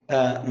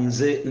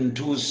nze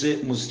ntuuse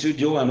mu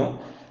studio wano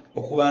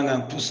okubanga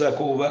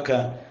ntuusaako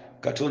obubaka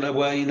Katonda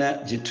bw'alina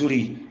gye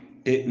tuli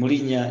mu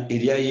linnya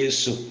erya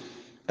Yesu.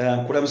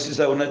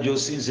 Nkulamusiza wonna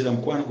gy'osinzira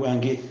mukwano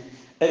gwange.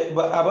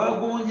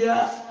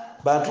 Abagonja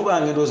bantu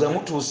bange ndowooza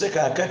mutuuse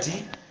kaakati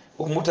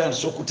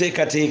omutandise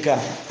okuteekateeka.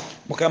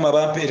 Mukama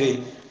bampere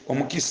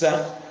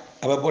omukisa,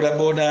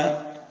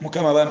 ababodaboda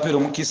Mukama bampere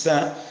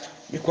omukisa,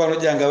 mikwano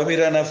gyange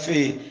ababeera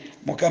naffe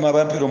Mukama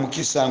bampere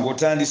omukisa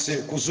ng'otandise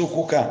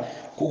kuzuukuka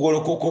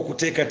kugolokoka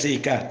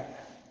okuteekateeka.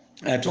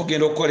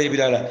 Togenda okukola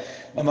ebirala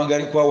mama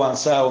gali kwa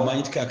wansi awo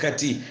manyi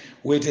kakati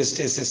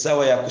weeteeseteese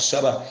essaawa ya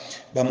kusaba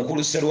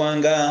bamukulu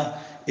Sserwanga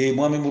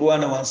mwami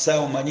Mulwana wansi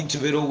awo manyi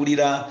tubeera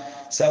owulira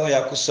essaawa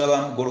ya kusaba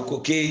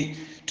mugolokoke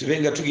tube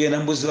nga tugenda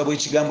mu buziba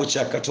bw'ekigambo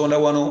kya Katonda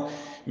wano.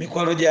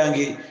 Mikwano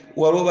gyange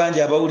waliwo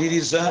bangi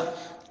abawuliriza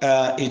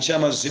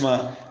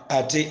ekyamazima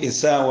ate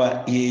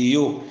essaawa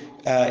yeeyo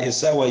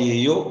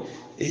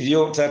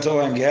eryo taata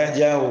wange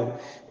ajaawo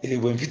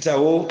bwe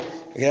mpitawo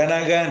era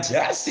naga nti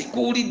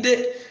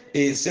sikuwulidde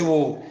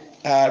sebo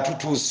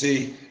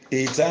tutuuse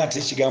taata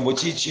ekigambo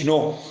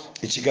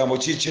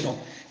kiikino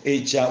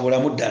ekya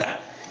bulamu ddala.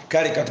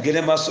 Kale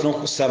katugende maaso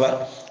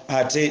n'okusaba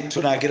ate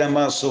tunaagera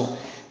maaso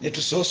ne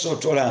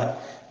tusoosootola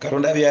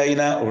Katonda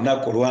by'alina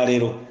olunaku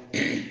olwaleero.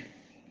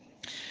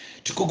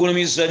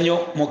 Tukugulumiza nnyo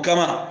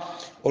Mukama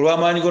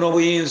olw'amaanyi go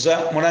n'obuyinza,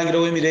 mulangira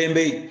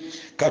w'emirembe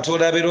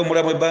Katonda abeera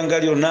omulamu ebbanga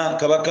lyonna.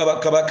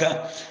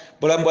 Kabaka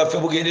bulamu bwaffe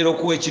bugendera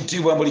okuwa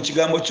ekitiibwa buli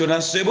kigambo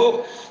kyonna.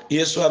 Ssebo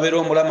Yesu abeera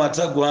omulamu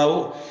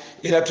ataggwaawo,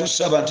 era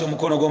tusaba nti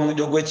omukono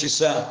gw'omuliro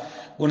gw'ekisa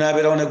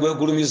gunaabeerawo ne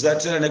gwegulumiza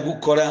ate era ne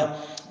gukola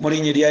mu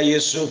linnya erya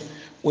Yesu.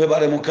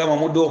 Weebale Mukama.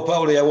 Omuddu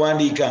Pawulo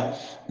yawandiika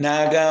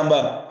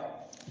n'agamba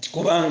nti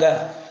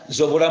kubanga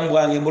nze obulamu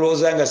bwange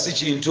mbulowooza nga si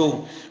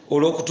kintu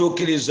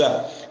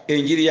olw'okutuukiriza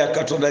enjiri ya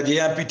Katonda gye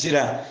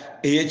yampitira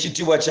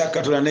ey'ekitiibwa kya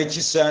Katonda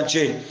n'ekisa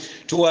kye.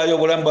 Tuwaayo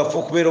obulamu bwaffe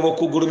okubeera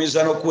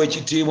obw'okugulumiza n'okuwa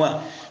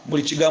ekitiibwa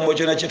buli kigambo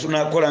kyonna kye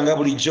tunaakola nga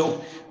bulijjo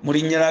mu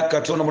linnya lya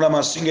Katonda omulamu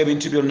asinga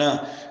ebintu byonna.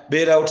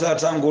 Beerawo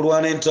taata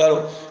ng'olwana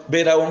entalo,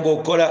 beerawo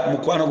ng'okola.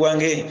 Mukwano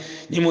gwange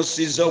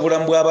nyimusizza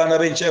obulamu bw'abaana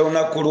b'enkya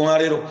olunaku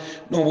olwaleero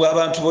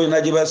n'obw'abantu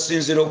bonna gye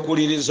basinzira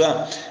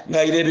okuwuliriza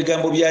ng'ayira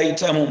ebigambo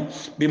by'ayitamu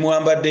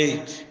bimuwambadde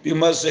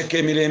bimumazeeko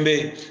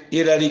emirembe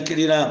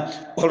yeraliikirira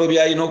waliwo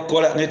by'alina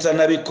okukola ne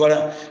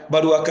tannabikola.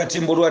 Bali wakati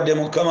mu bulwadde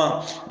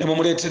Mukama ne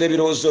mumuleetera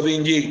ebirowoozo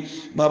bingi,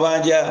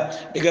 mabanja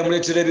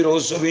egamuleetera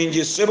ebirowoozo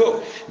bingi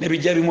ssebo ne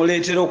bijja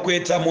bimuleetera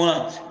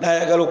okwetamwa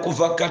n'ayagala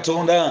okuva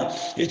Katonda.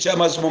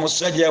 Ekyamazima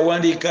omusajja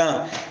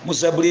yawandiika mu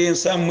Zabbuli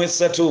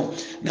 73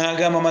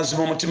 n'agamba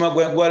amazima omutima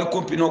gwange gwali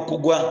kumpi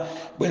n'okugwa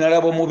bwe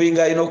nalaba omubi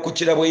ng'alina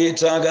okukira bwe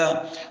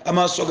yeetaaga.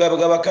 Amaaso gaabwe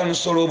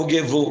gabakanusa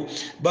olw'obugevu,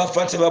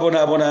 bafa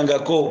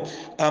tebabonaabonangako.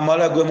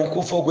 Amala gwe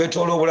mukufu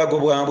ogwetoola obulago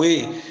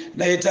bwabwe.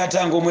 Naye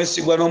taata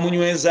ng'omwesigwa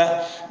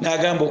n'omunyweza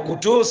n'agamba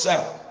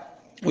okutuusa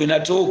bwe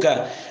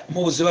natuuka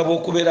mu buziba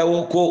bw'okubeerawo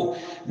okwo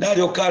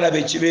n'alyoka alaba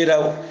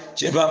ekibeerawo.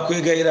 Kyeva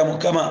nkwegayira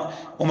Mukama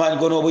omaanyi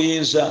go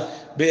n'obuyinza,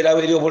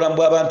 beerawo eri obulamu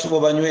bw'abantu bo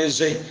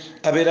banyweze,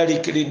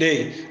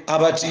 abeeraliikiridde,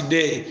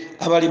 abatidde,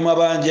 abalimu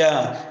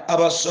abanja,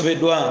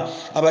 abasobeddwa,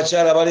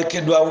 abakyala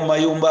abalekeddwawo mu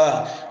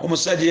mayumba.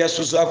 Omusajja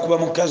yasuza akuba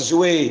mukazi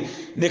we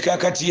ne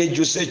kaakati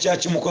yejjusa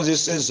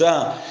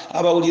ekyakimukozesezza.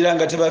 Abawulira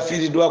nga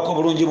tebafiiriddwako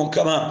bulungi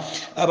Mukama,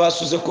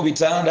 abasuze ku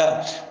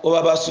bitanda oba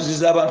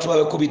abasuziza abantu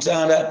babe ku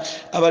bitanda,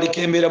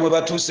 abaliko embeera mwe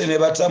batuuse ne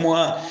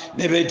batamwa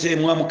ne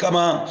beetemwa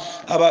Mukama,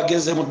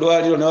 abageze mu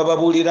ddwaliro ne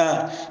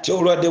bababuulira ti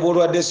obulwadde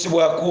bw'olwadde si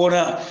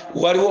bwakuwona,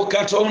 waliwo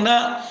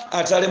Katonda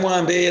atalemu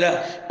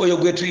mbeera oyo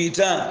gwe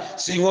tuyita.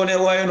 Singa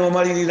oneewaayo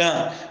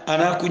n'omalirira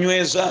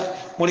anaakunyweza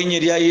mu linnya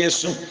erya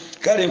Yesu.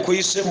 Kale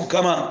nkuyise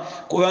Mukama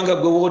kubanga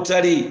gwe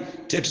bw'otali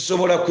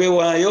tetusobola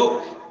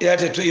kwewaayo era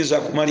tetuyinza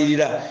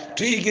kumalirira.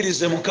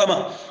 Tuyigirize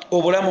Mukama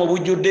obulamu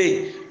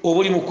obujjudde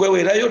obuli mu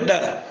kweweerayo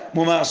ddala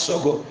mu maaso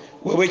go.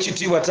 Wewe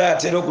ekitiibwa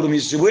taata era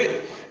ogulumizibwe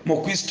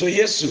mu Kristo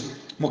Yesu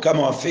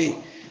Mukama waffe.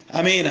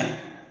 Amiina.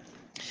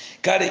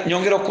 Kale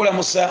nyongera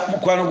okukulamusa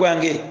mukwano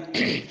gwange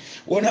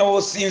wonna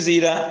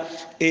w'osinziira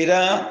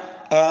era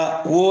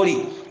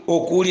w'oli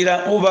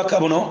okuwulira obubaka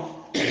buno.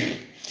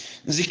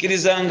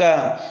 Nzikiriza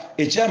nga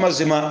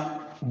ekyamazima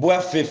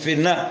bwaffe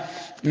ffenna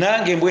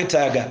nange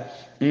mbwetaaga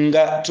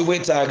nga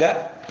tubwetaaga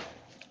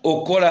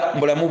okukola mu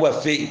bulamu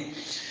bwaffe.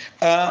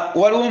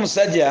 Waliwo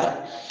omusajja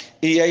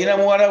yalina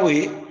muwala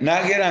we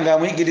n'agenda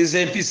ng'amuyigiriza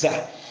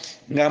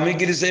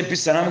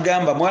empisa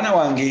n'amugamba mwana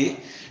wange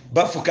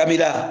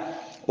bafukamira.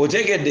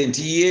 Otegedde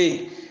nti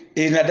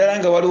ye naddala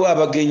nga waliwo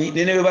abagenyi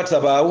ne bwe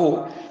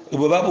batabaawo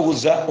bwe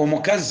babuuza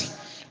omukazi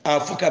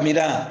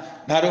afukamira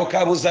n'alyoka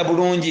abuuza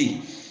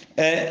bulungi.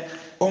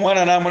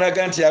 Omwana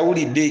n'amulaga nti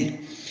awulidde,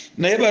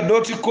 naye badde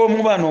otikka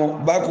omu bano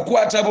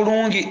bakukwata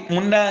bulungi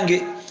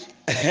munnange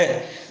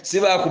si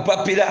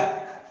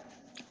bakupapira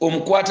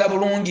omukwata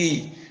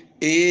bulungi.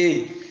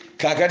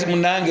 Kaakati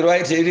munnange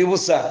lwali teriri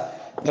busa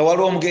nga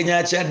waliwo omugenyi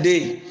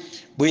akyadde.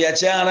 Bwe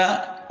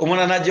yakyala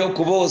omwana n'ajja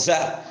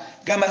okubooza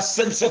gamba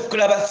ssanyusa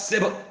okukulaba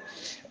ssebo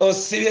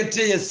osibye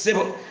tteye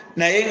ssebo,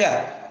 naye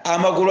nga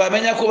amagulu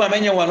amenyako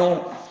bamenye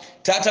wano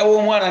taata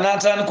w'omwana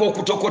n'atandika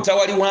okutokota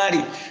wali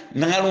wali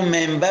n'aluma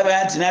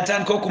embaba nti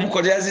n'atandika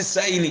okumukolera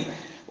zisayini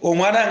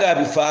omwana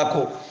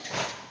ng'abifaako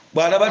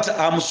bw'alaba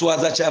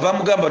amuswaza kyava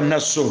amugamba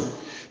nasso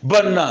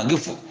bannange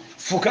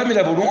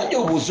fukamira bulungi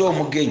obuuze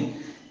omugenyi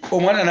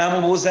omwana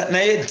n'amubuuza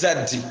naye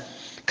daddi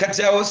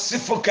kati awo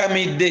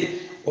sifukamidde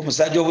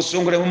omusajja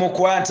obusungule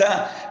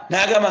bumukwata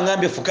n'agamba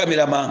ngambye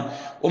fukamira mangu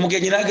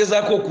omugenyi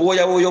n'agezaako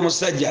okuwoyawooya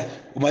omusajja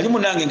omanyi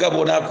munange nga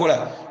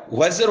bw'onaakola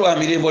wazze lwa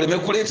mirembe oleme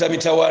kuleeta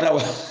mitawaana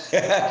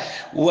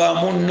wa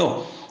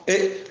munno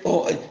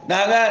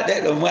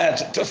omwana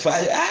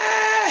tofaayo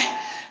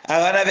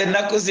abaana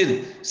b'ennaku zino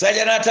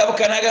sajja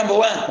n'atabuka n'agamba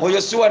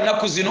oyo si wa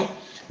nnaku zino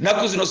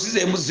naku zino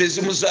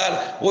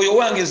sizemuzaala oyo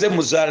wange ze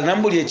muzaala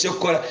namuli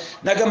ekyokukola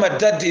nagamba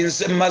daddi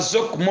nze mmaze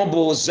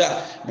okumubuuza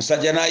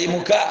musajja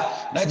n'ayimuka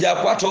najja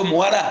akwata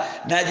omuwala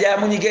najja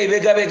amunyiga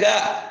ebibegabega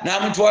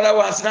n'amutwala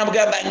wansi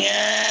n'amugamba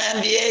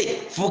ngambye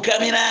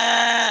fukamira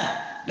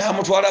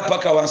n'amutwala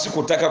paka wansi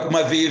ku ttaka ku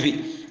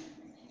maviivi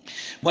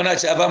mwana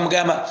kyava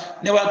mugamba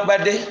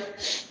newankubadde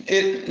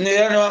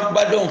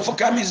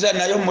onfukamiza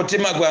naye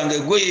omutima gwange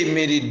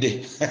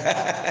guyimiridde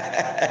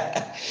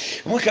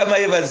mukama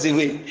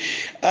yebazibwe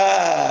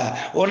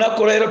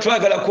olunaku olwaleero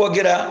twagala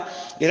kwogera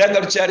era nga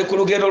lukyali ku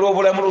lugendo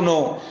lw'obulamu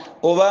luno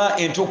oba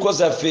entuuko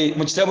zaffe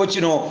mu kitabo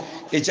kino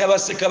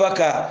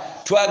ekyabassekabaka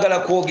twagala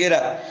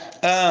kwogera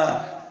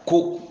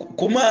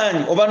ku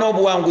maanyi oba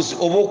n'obuwanguzi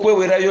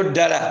obw'okwewerayo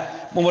ddala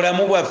mu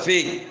bulamu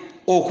bwaffe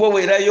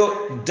okwewerayo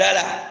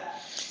ddala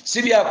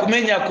si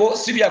byakumenyako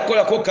si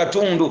byakukolako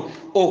katundu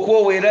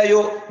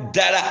okwewerayo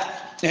ddala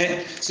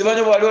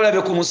simanyi bwali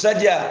olabe ku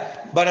musajja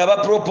bano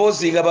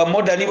abaproposinga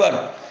bamodani bano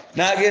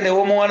n'agenda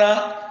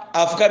ew'omuwala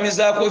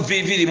afukamizaako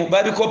vivirimu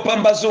babikoppa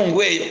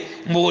mbazungu eyo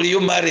mbuuliyo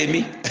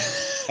maremi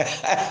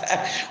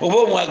oba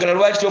omwagala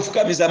lwaki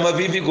tofukamiza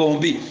amavivi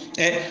gombi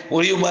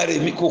oliyo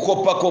maremi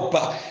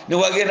kukoppakoppa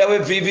newagendawo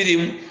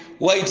evivirimu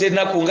wayita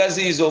ennaku nga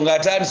ziizo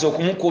ng'atandise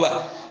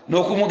okumukuba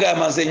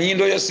n'okumugamba nze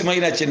ennyindo yo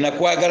simayina kye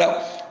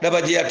nakwagala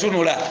laba gye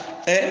yatunula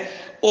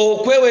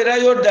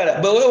okwewerayo ddala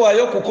bwe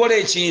weewaayo okukola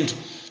ekintu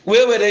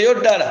weewereyo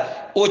ddala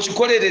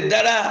okikolere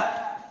ddala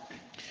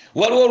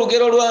waliwo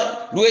olugero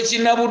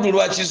lw'ekinnabuddu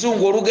lwa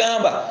kizungu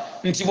olugamba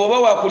nti bw'oba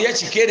waakulya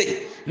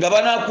kikere nga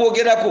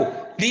banakwogerako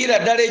liira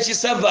ddala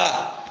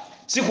ekisava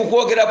si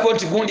kukwogerako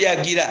nti gundi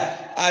agira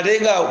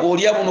ate nga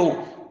olya buno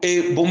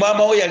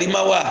bumaamawo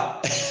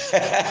yalimawa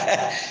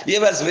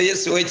yebazibe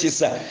yesu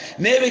w'ekisa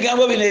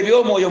n'ebigambo bino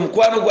eby'omwoyo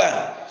mukwano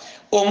gwange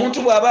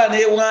omuntu bw'aba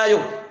neewaayo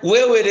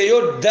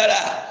weewereyo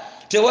ddala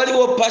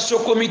tewaliwo partial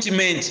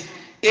commitment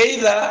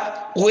either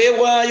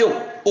weewaayo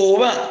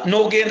oba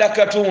n'ogenda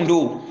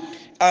katundu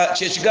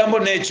kyekigambo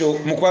n'ekyo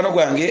mukwano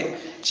gwange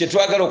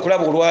kyetwagala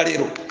okulaba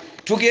olwaleero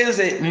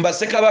tugenze mu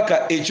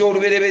bassekabaka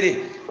ekyoluberebere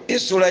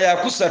essula ya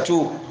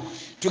 3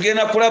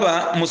 tugenda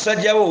kulaba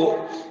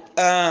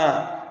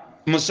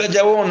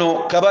musajjawo ono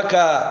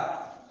kabaka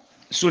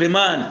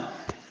Sulemaani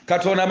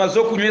Katonda amaze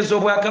okunyweza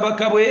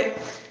obwakabaka bwe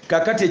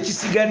kakati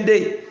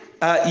ekisigadde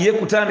ye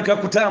kutandika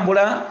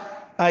kutambula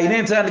ayina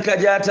entandika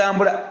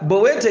gy'atambula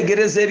bwe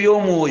weetegereza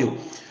eby'omwoyo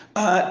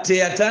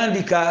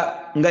teyatandika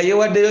nga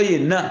yeewaddeyo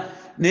yenna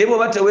naye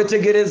bw'oba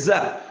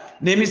teweetegereza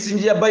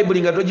n'emisingi ya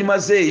bayibuli nga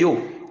togimazeeyo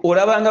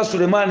olabanga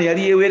Sulemaani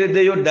yali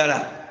yeewereddeyo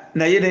ddala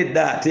naye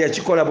nedda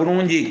teyakikola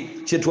bulungi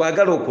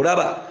kyetwagala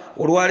okulaba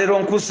olwaleero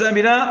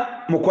nkusabira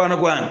mukwano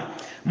gwange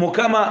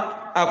mukama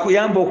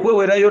akuyamba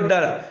okwewerayo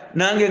ddala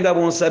nange nga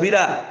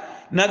bonsabira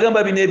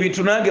nagamba bino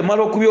ebintu nange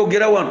mala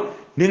okubyogera wano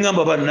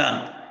neŋŋamba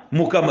bannange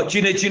mukama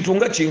kino ekintu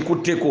nga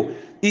kinkutteko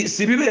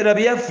si bibeera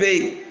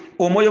byaffe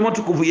omwoyo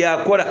mutukuvu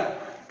yakola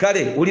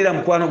kale wulira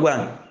mukwano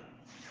gwange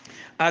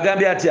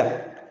agambye atya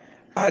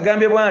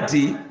agambye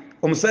bw'ati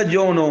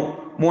omusajja ono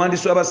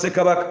muwandiisi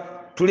w'abassekabaka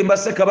tuli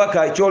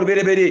mbassekabaka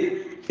ekyoluberebere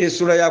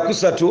essula ya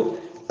 3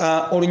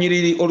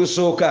 olunyiriri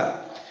olusooka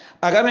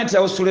agambye nti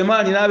awo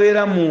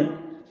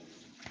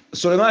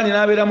Sulemaani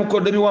n'abeera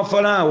mukoddomi wa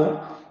Falaawo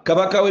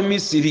kabaka w'e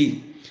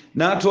Misiri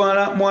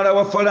n'atwala muwala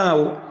wa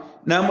Falaawo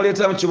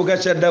n'amuleeta mu kibuga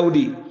kya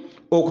Dawudi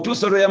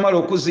okutuusa lwe yamala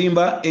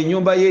okuzimba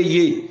ennyumba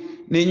ye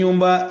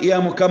n'ennyumba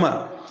ya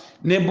Mukama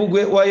ne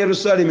bbugwe wa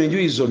Yerusaalemi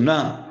enjuyi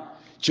zonna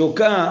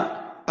kyokka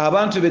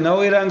abantu be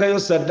naweerangayo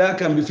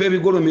ssaddaaka mu bifo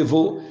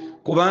ebigulumivu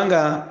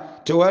kubanga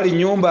tewali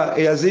nnyumba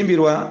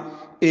eyazimbirwa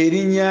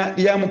erinnya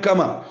lya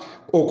Mukama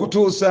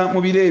okutuusa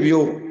mu biro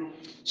ebyo.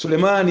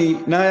 Sulemaani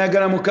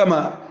n'ayagala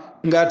Mukama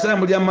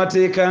ng'atambulira mu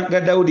mateeka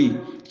ga Dawudi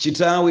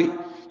kitaawe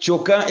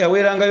kyokka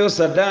yaweerangayo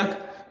ssaddaaka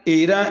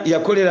era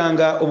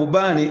yayokeranga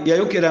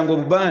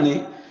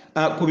obubaane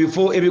ku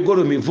bifo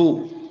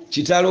ebigulumivu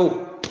kitalo.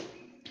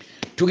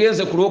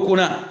 Tugenze ku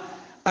lwokuna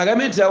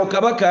agambye nti awo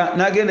kabaka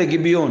n'agenda e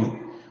Gibeyoni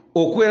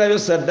okuweerayo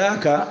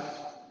ssaddaaka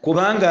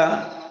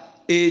kubanga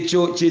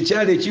ekyo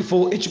kyekyali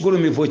ekifo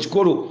ekigulumivu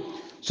ekikulu.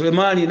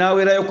 Sulemaani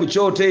n'aweerayo ku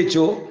kyoto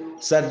ekyo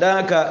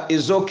ssaddaaka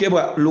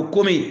ezookebwa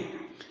 1,000.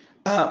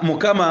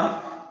 Mukama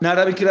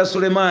n'alabikira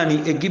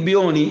Sulemaani e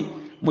Gibeyoni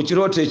mu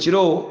kirooto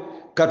ekiro.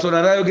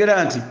 Katonda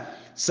n'ayogera nti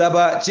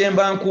saba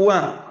kyemba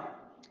nkuwa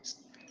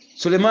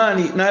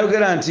Sulemani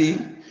n'ayogera nti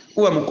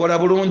uwa mukola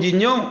bulungi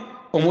nnyo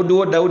omuddu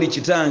wo Dawudi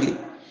kitange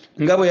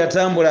nga bwe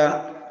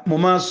yatambula mu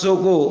maaso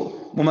go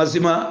mu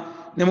mazima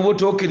ne mu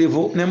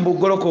butuukirivu ne mu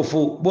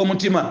bugolokofu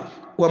bw'omutima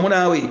wamu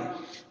naawe,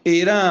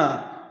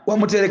 era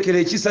wamuterekera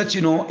ekisa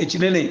kino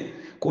ekinene,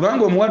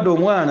 kubanga omuwadde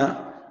omwana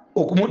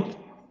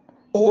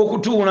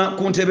ow'okutuula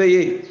ku ntebe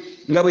ye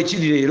nga bwe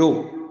kiri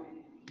leero.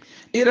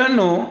 Era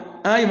nno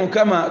ayi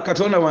Mukama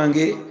Katonda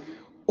wange,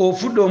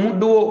 ofudde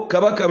omuddu wo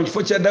kabaka mu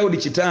kifo kya Dawudi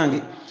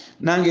kitange,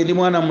 nange ndi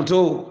mwana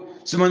muto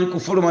simanyi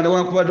kufuluma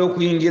newankubadde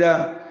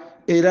okuyingira,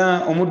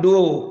 era omuddu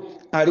wo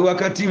ali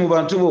wakati mu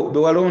bantu bo be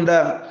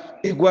walonda,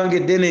 eggwanga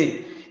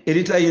eddene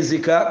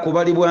eritayinzika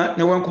kubalibwa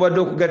newankubadde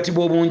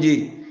okugattibwa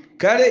obungi.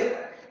 Kale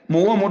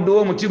muwe omuddu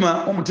wo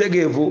omutima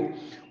omutegeevu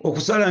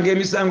okusalanga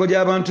emisango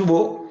gy'abantu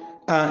bo,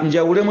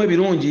 njawulemu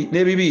ebirungi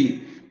n'ebibi,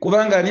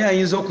 kubanga ani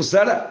ayinza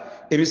okusala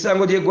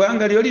emisango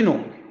gy'eggwanga lyo lino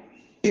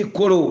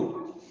ekkolo?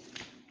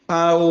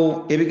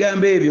 Awo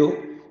ebigambo ebyo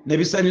ne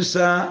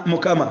bisanyusa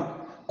Mukama,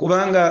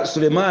 kubanga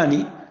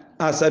Sulemaani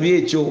asabye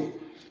ekyo.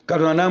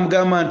 Katonda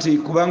n'amugamba nti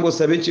kubanga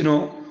osabye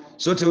kino,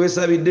 so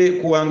teweesabidde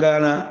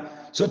kuwangaala,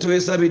 so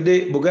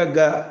teweesabidde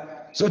bugagga,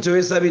 so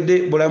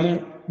teweesabidde bulamu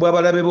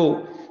bw'abalabe bo,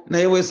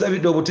 naye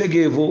weesabidde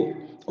obutegeevu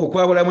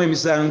okwabulamu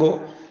emisango.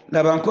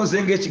 Laba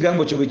nkoze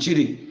ng'ekigambo kyo bwe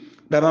kiri.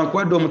 Laba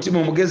nkwadde omutima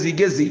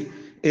omugezigezi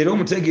era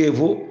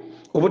omutegeevu,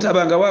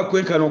 obutabanga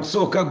wakwenkana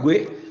okusooka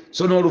ggwe,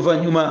 so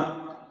n'oluvannyuma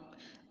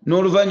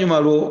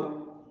lwo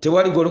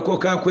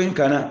tewaligolokoka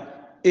kwenkana.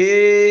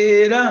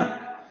 Era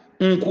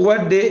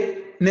nkuwadde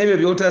n'ebyo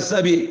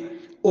by'otasabye,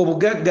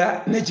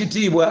 obugagga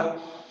n'ekitiibwa,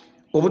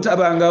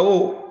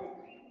 obutabangawo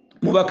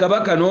mu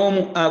bakabaka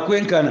n'omu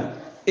akwenkana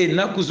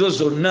ennaku zo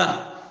zonna.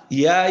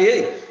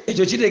 Yaye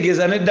ekyo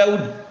kitegeeza ne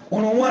Dawudi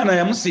ono omwana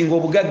yamusinga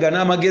obugagga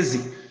n'amagezi.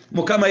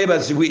 Mukama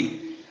yeebazibwe.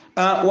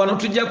 Wano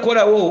tujja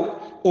kukolawo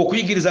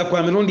okuyigiriza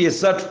kwa mirundi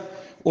 3.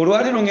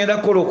 Olwaliro ngenda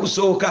kukola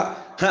okusooka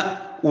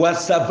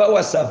wasava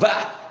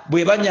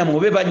bwe banyama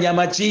obe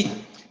banyama ki?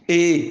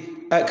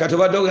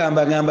 Katobadde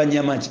ogamba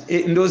nyama ki?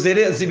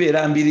 Ndozere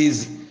zibeera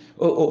mbirizi,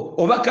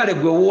 oba kale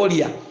gwe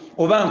woolya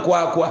oba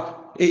nkwakwa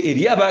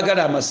eri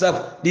abaagala amasavu,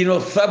 lino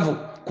thavu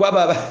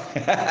kwaba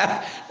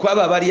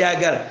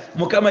abalyagala.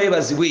 Mukama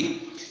yeebazibwe.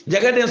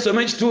 Njagadde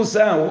nsome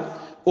ekituusa awo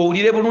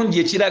owulire bulungi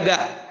ekiraga.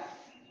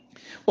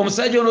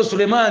 Omusajja ono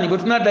Sulemaani bwe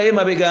tunaddayo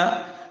emabega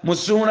mu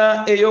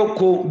ssuula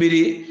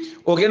ey'okubiri,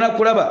 ogenda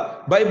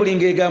kulaba bayibuli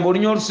ng'egamba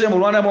olunya olusembu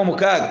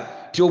 46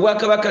 ti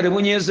obwakabaka ne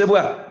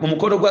bunywezebwa mu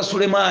mukono gwa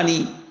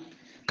Sulemaani.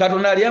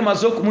 Katonda yali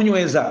amaze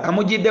okumunyweza,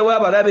 amugiddewo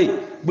abalabe,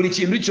 buli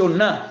kintu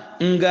kyonna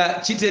nga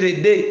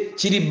kiteredde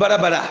kiri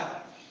balabala.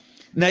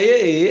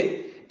 Naye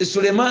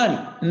Sulemaani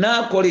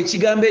n'akola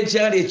ekigambo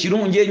ekyali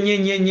ekirungi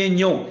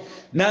ennyo,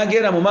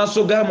 n'agenda mu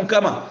maaso ga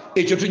Mukama.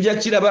 Ekyo tujja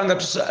kiraba nga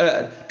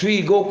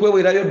tuyiga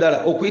okwewerayo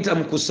ddala okuyita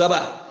mu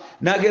kusaba.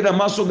 N'agenda mu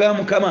maaso ga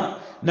Mukama,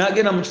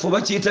 n'agenda mu kifo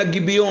bakiyita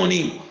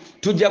Gibyoni.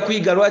 Tujja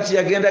kuyiga lwaki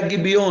yagenda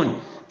Gibyoni,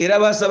 era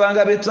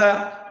baasabanga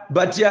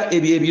batya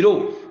ebyo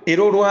ebiro,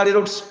 era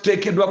olwaleero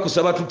tuteekeddwa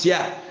kusaba tutya.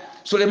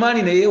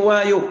 Sulemaani ne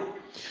yeewaayo.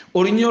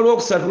 Olunya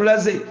olwokusatu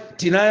lulaze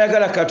ti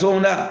n'ayagala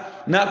Katonda,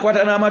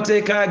 n'akwata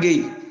n'amateeka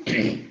ge.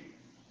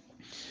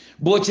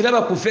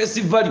 Bw'okiraba ku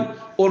face value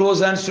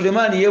olowooza nti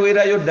Sulemaani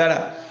yeewerayo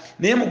ddala,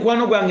 naye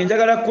mukwano gwange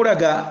njagala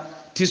kukulaga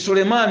ti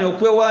Sulemaani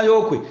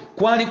okwewaayo kwe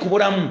kwali ku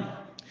bulamu.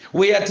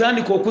 We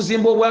yatandika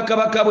okuzimba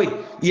obwakabaka bwe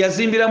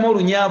yazimbiramu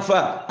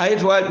olunyaafa, aye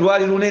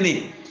lwali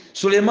lunene.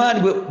 Sulemaani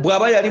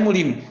bw'aba yali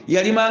mulimu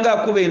yalimanga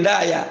akuba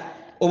endaaya,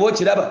 oba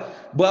okiraba.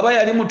 Bw'aba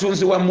yali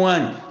mutunzi wa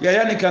mmwanyi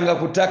yayanikanga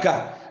ku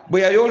ttaka,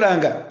 bwe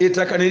yayoolanga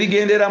ettaka ne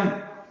ligenderamu.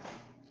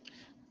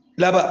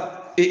 Laba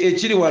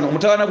ekiri wano,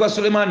 omutawana gwa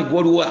Sulemaani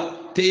gw'oluwa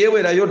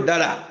teyeewerayo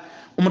ddala.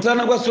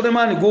 Omutawana gwa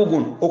Sulemaani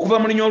guuguno okuva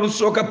mu linya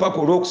olusooka paka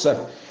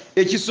olwokusatu.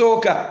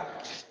 Ekisooka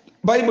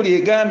bayibuli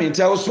egambye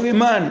nti awo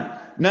Sulemaani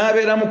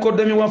n'abeera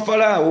mukoddomi wa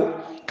Falaawo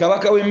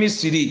kabaka w'e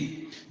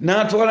Misiri,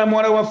 n'atwala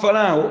muwala wa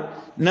Falaawo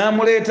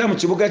n'amuleeta mu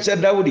kibuga kya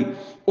Dawudi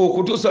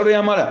okutuusa lwe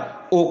yamala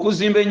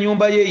okuzimba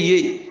ennyumba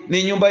ye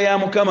n'ennyumba ya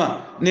Mukama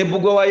ne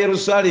bbugwa wa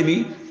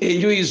Yerusaalemi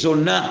enjuyi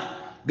zonna.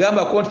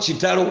 Gambako nti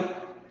kitalo.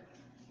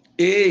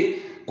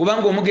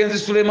 Kubanga omugenzi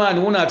Sulemaani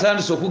wuno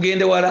atandise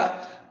okugenda ewala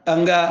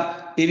nga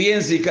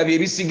ebyenziika bye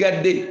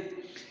bisigadde.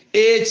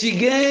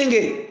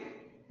 Ekigenge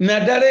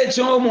naddala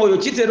eky'omwoyo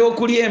kitera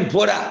okulya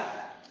empola,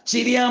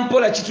 kirya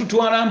mpola,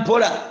 kitutwala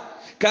mpola.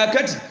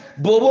 Kaakati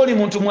bw'oba oli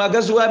muntu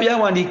mwagazi wa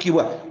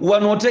byawandiikibwa,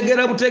 wano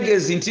otegeera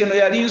butegeezi nti eno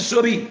yali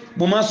nsobi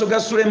mu maaso ga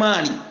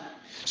Sulemaani.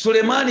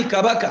 Sulemaani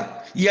kabaka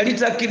yali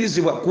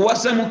takkirizibwa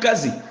kuwasa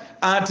mukazi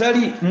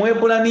atali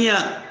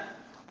Mwebulaniya.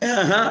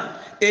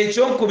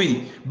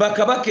 Ekyokubiri,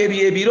 bakabaka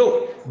ebyo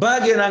ebiro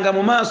bagendanga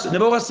mu maaso ne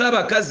bawasa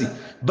abakazi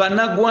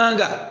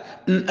bannagwanga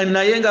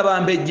naye nga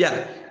bambejja.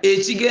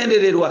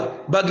 Ekigendererwa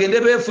bagende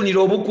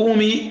beefunira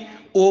obukuumi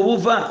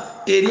obuva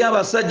eri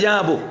abasajja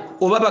abo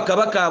oba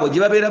bakabaka abo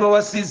gye babeera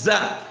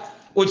bawasizza.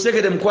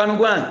 Okitegere mukwano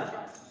gwange,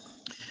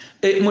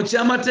 mu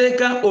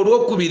kyamateeka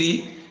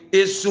olwokubiri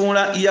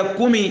essuula ya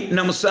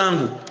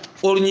 17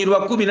 olunyirwa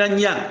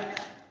 14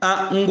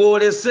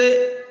 ng'olese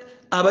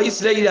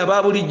abayisirayiri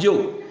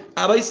ababulijjo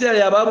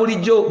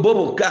bo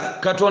bokka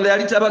Katonda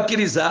yali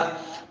tabakkiriza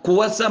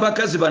kuwasa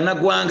abakazi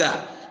bannagwanga.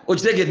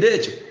 Okitegedde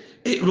ekyo?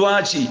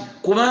 Lwaki?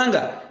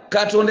 Kubanga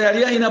Katonda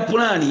yali alina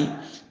pulaani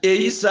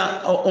eyisa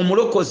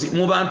omulokozi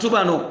mu bantu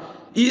bano.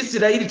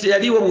 Isirayiri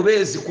teyaliwo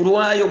bubeezi ku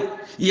lwayo,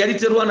 yali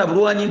terwana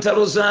bulwanyi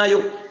ntalo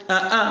zaayo.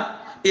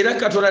 Era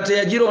Katonda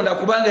teyagironda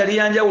kubanga yali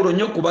yanjawulo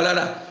nnyo ku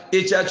balala.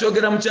 Ekyo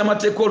akyogera mu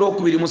kyamateeka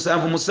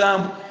 2:7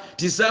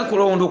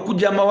 tisaakulonda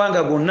okujja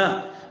amawanga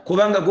gonna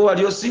kubanga gwe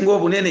wali osinga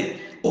obunene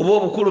oba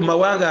obukulu mu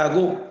mawanga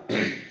ago.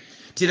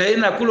 Tinaye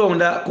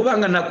nakulonda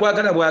kubanga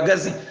nakwagala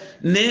bwagazi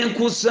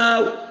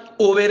nenkusaawo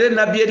obeere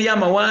nabbi eri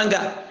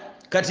amawanga.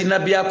 Kati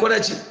nabbi akola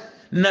ki?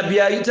 Nabbi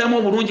ayitamu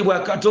obulungi bwa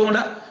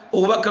Katonda,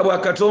 obubaka bwa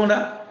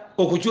Katonda,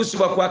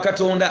 okukyusibwa kwa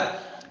Katonda.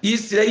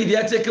 Isirayiri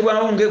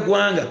yateekebwawo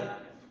ng'eggwanga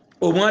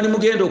omwali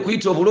mugenda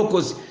okuyita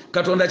obulokozi.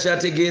 Katonda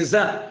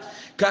kyategeeza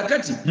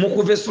kakati mu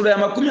Kuva essula ya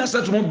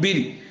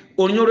 32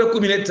 olunya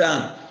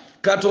olw'15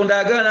 Katonda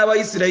agaana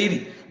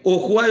Abayisirayiri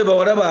okuwaayo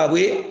bawala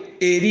baabwe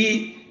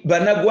eri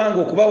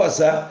bannagwanga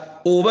okubawasa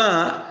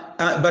oba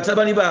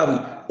batabani baabwe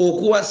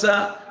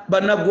okuwasa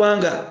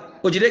bannagwanga.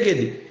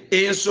 Okitegedde?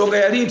 Ensonga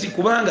yali nti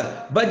kubanga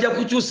bajja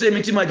kukyusa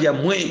emitima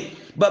gyammwe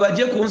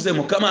babajje ku nze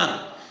Mukama.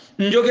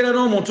 Njogera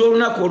n'omuntu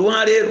olunaku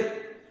olwaleero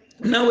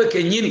nawe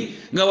kennyini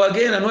nga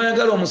wagenda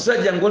n'oyagala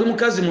omusajja ng'oli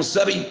mukazi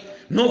musabi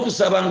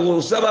n'okusaba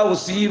ng'osaba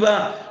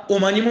osiiba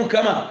omanyi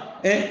Mukama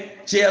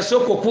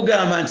kyeyasooka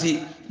okugamba nti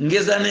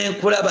ngeza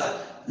n'enkulaba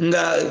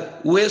nga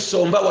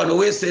weesomba wano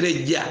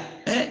weeserejja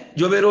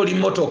gyobeera oli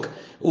mmotoka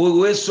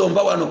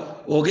weesomba wano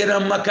ogenda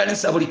mu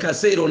makanisa buli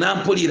kaseera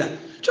onampulira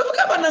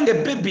kyobugamba nange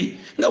bebi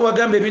nga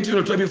wagamba ebintu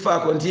bino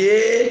tobifaako nti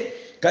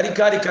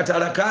kaali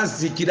katala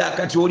kanzikira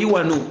kati oli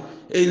wano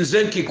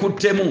enze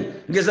nkikuttemu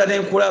ngeza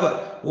n'enkulaba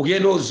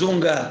ogenda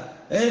ozunga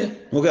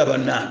ogamba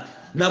nange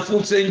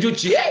nafuuse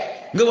enjuki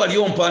nga wali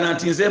ompaana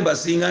nti nze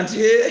mbasinga nti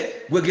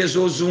gwegeza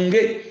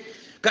ozunge.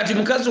 Kati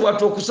mukazi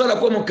wattu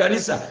okusalako mu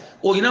kanisa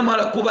olina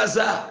mala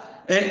kubaza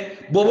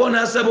bw'oba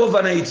onaasaba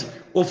overnight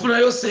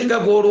ofunayo senga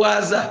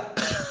gw'olwaza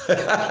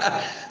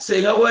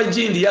senga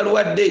wajindi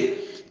yalwadde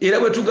era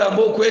bwe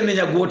tugamba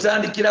okwenenya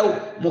gw'otandikirawo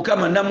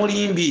Mukama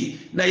namulimbi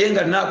naye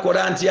nga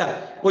nakola ntya.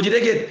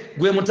 Okitegedde?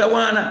 Gwe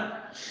mutawaana.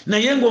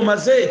 Naye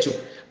ng'omaze ekyo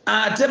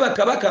ate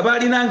bakabaka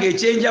baalinanga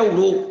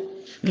ekyenjawulo.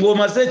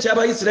 Ng'omaze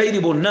eky'Abayisirayiri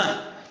bonna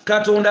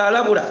Katonda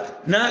alabula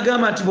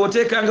n'agamba nti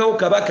bw'oteekangawo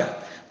kabaka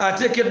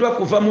ateekeddwa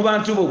kuva mu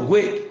bantu bo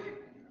gwe.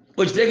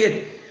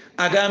 Okitegedde?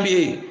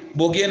 Agambye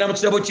bw'ogenda mu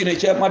kitabo kino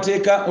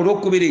eky'amateeka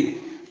 2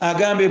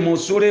 agambye mu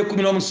ssula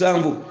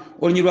 17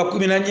 olunyiriri lwa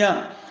 14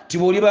 ti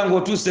bw'oliba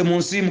ng'otuuse mu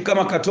nsi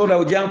Mukama Katonda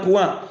ojja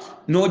nkuwa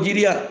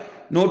n'ogirya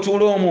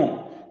n'otuula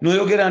omwo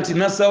n'oyogera nti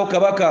nassawo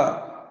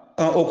kabaka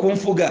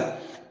okunfuga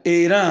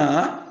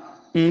era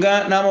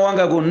nga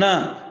n'amawanga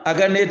gonna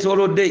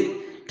aganeetoolodde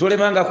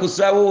tolemanga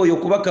kusaawo oyo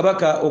kuba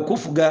kabaka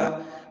okufuga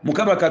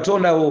Mukama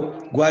Katonda wo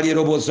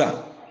gw'alyeroboza.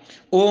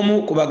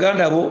 Omu ku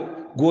baganda bo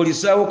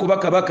gw'olisaawo kuba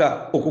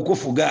kabaka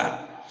okukufuga.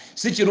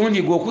 Si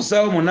kirungi gwe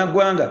okusaawo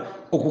munnaggwanga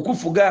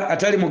okukufuga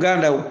atali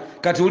muganda wo.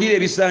 Kati wulira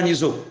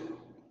ebisaanyizo.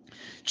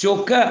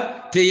 Kyokka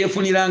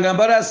teyeefuniranga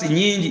mbalaasi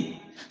nnyingi,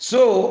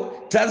 so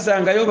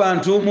tazzangayo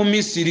bantu mu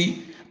Misiri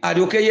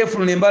alyoke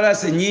yeefunira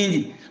embalaasi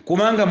nnyingi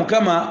kubanga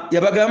Mukama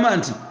yabagamba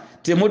nti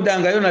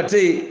temuddangayo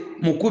nate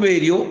mu kkubo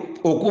eryo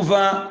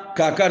okuva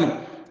kaakano.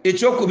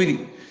 Ekyokubiri,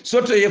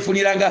 so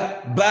teyeefuniranga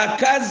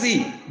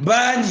bakazi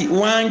bangi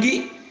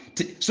wangi,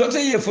 so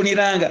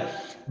teyeefuniranga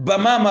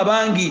bamaama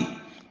bangi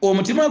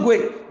omutima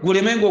gwe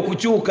gulemenga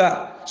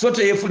okukyuka, so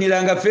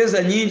teyeefuniranga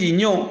feeza nnyingi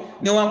nnyo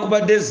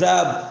newankubadde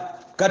zaabu.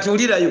 Kati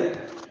wulirayo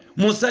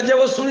musajja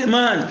wa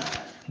Sulemaani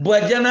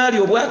bw'ajja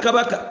n'alya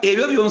obwakabaka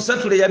ebyo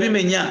byonsatule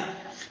yabimenya.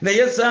 Naye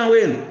essaawa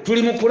eno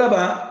tuli mu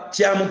kulaba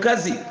kya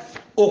mukazi.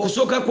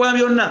 Okusooka kwa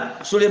byonna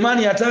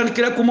Sulemaani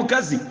yatandikira ku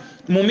mukazi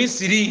mu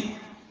Misiri.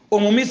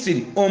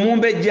 Omumisiri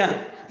omumbejja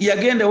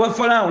yagenda wa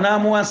Falaawo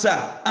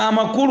n'amuwasa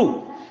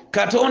amakulu.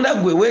 Katonda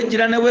gwe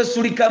weejjira ne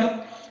weesulikamu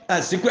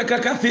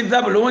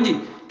asikwekakafizza bulungi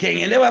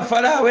kengende wa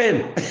Falaawo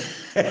eno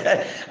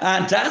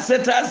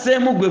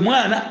antaasetaasemu gwe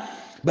mwana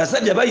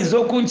basajja bayinza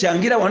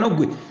okunkyangira wano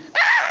gwe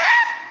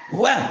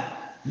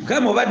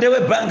Mukama obaddewo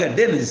ebbanga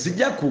ddene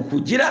sijja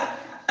kukugira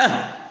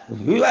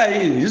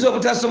yinza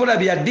obutasobola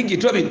bya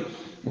digito bino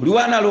oli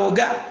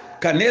wanalooga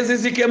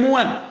kaneezizikemu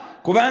wano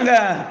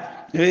kubanga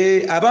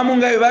abamu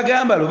nga bwe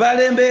bagamba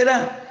lubaala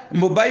embeera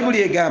mu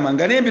Bayibuli egamba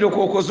nga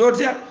n'embirokookoza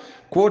otya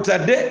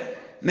kwotadde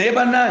naye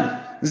bannange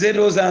nze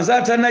ndowooza nze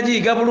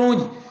atanagiyiga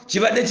bulungi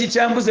kibadde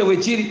kikyambuze we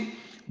kiri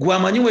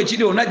gwamanyi we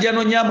kiri onajja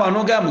nonyamba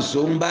wanoga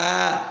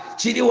musumba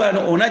kiri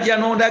wano onajja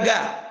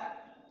nondaga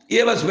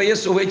yeebazibwe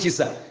Yesu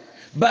ow'ekisa.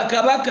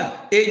 Bakabaka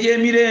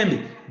egy'emirembe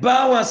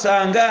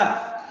baawasanga.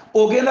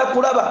 Ogenda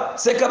kulaba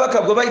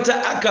ssekabaka gwe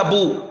bayita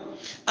Akabu.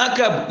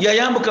 Akabu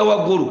yayambuka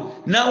waggulu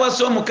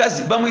n'awasa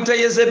omukazi bamuyita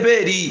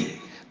Yezebeeri.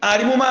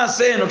 Ali mu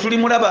maaso eno tuli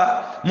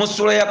mulaba mu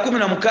ssula ya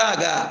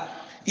 16.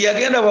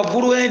 Yagenda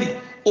waggulu eri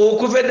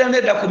okuva edda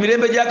nedda ku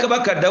mirembe gya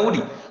kabaka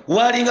Dawudi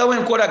walingawo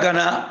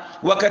enkolagana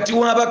wakati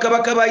wa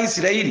bakabaka ba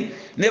Isirayiri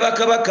ne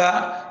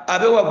bakabaka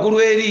abe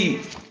waggulu eri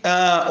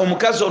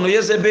omukazi ono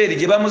Yezeberi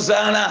gye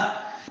bamuzaala.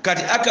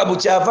 Kati Akabu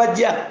kyava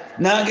ajja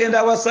n'agenda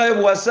awasaayo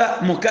buwasa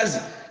mukazi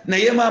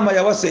naye maama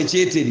yawasa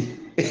ekyeteri.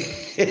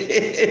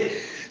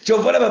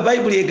 Kyova olaba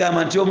Bayibuli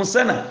egamba nti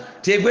omusana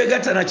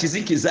tegwegatta na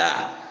kizikiza.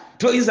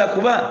 Toyinza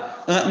kuba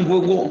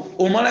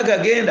omala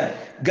gagenda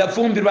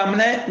gafumbirwa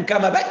naye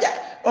nkama bajja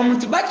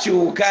omuntu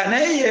bakyuka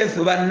naye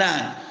Yesu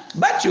bannange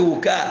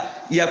bakyuka.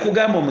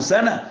 Yakugamba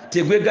omusana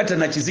tegwegatta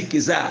na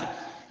kizikiza.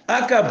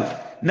 Akabu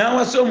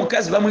n'awasa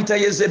omukazi bamuyita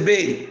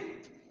Yezeberi.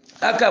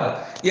 Akabu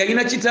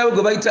yalina kitaawe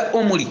gwe bayita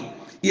Omuli,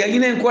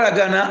 yalina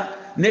enkolagana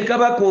ne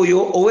kabaka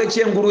oyo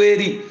ow'ekyengulu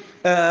eri.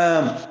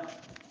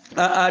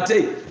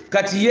 Ate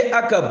kati ye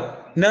Akabu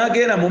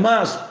n'agenda mu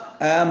maaso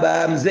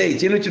amba mzee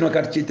kino kino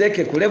kati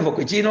kiteeke ku level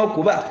kwe kirina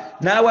okuba,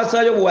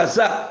 n'awasaayo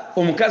buwasa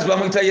omukazi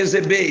bamuyita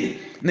Yezeberi.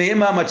 Naye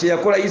maama kye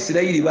yakola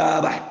Isirayiri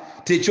baaba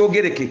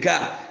tekyogerekeka.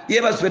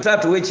 Yeebazibwe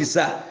taata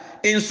ow'ekisa.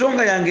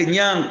 Ensonga yange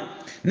nnyangu,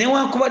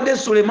 newankubadde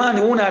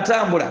Sulemaani wuuno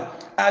atambula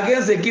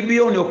agenze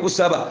Gibeyoni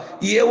okusaba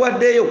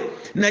yeewaddeyo,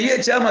 naye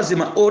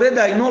ekyamazima already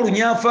alina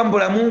olunyanfa mu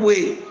bulamu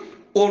bwe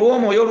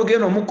olw'omwoyo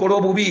olugenda omukola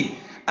obubi.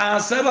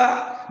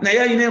 Asaba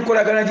naye alina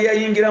enkolagana gye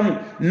yayingiramu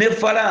ne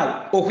Falaawo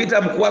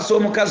okuyita mu kuwasa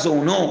omukazi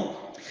ono.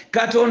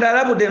 Katonda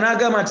alabudde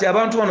n'agamba nti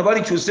abantu bano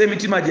balikyusa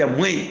emitima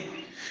gyammwe.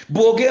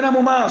 Bw'ogenda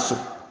mu maaso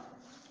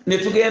ne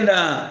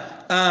tugenda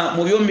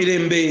mu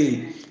by'omumirembe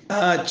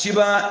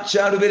kiba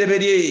kya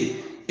lubereberye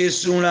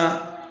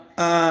essula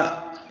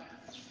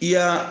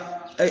ya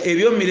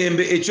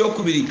ebyomirembe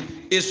ekyokubiri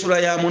essula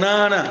ya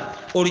 8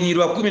 olunyiriri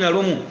lwa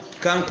 11.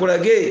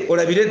 Kankulage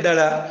olabire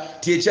ddala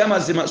ti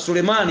ekyamazima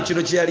Sulemaani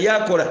kino kye yali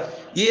akola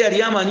ye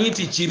yali amanyi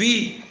nti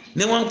kibi,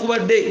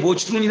 newankubadde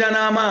bw'okitunira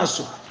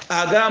n'amaaso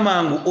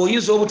agamangu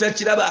oyinza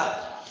obutakiraba.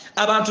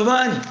 Abantu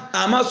bangi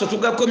amaaso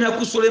tugakomya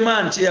ku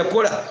Sulemaani kye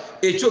yakola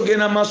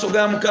ekyogenda mu maaso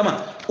ga Mukama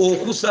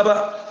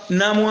okusaba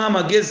n'amuwa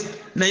amagezi.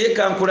 Naye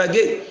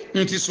kankulage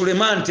nti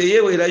Sulemaani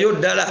teyeewerayo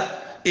ddala,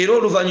 era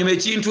oluvannyuma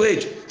ekintu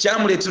ekyo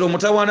kyamuleetera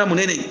omutawaana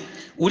munene.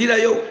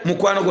 Wulirayo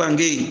mukwano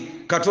gwange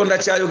Katonda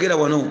kyayogera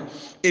wano.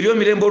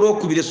 Ebyomirembe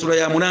olwokubiri essula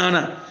ya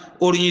 8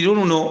 olunyiriri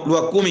luno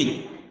lwa 10.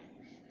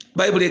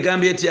 Bayibuli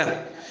egambye etya?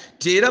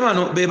 Era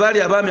bano be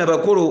baali abaami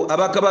abakulu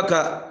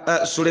abakabaka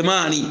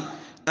Sulemaani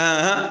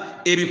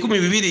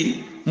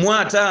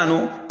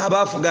 250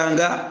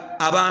 abaafuganga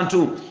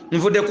abantu.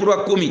 Nvudde ku lwa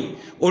 10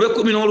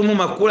 olw'11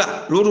 makula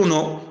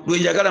luluno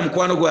lwenjagala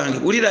mukwano gwange.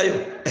 Wulirayo.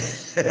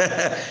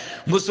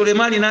 Mbu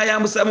Sulemaani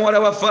n'ayambusa muwala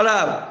wa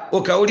Falaawo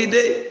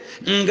okawulidde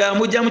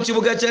ng'amujja mu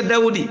kibuga kya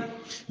Dawudi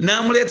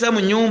n'amuleeta mu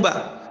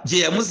nnyumba gye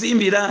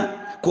yamuzimbira,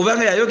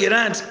 kubanga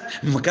yayogera nti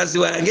mukazi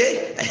wange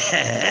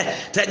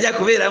tajja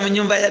kubeera mu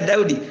nnyumba ya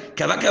Dawudi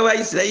kabaka wa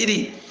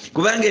Isirayiri,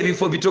 kubanga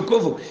ebifo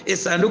bitukuvu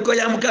essanduuko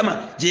ya Mukama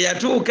gye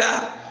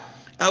yatuuka.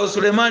 Awo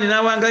Sulemaani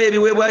n'awangayo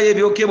ebiweebwayo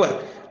ebyokebwa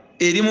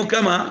eri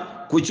Mukama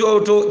ku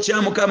kyoto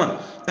kya Mukama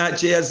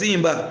kye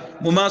yazimba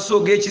mu maaso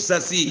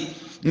g'ekisasi,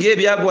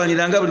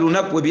 ng'ebyagwaniranga buli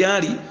lunaku bwe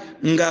byali,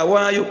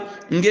 ng'awaayo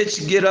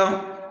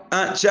ng'ekigera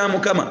kya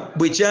Mukama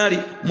bwe kyali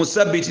mu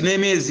Ssabbiiti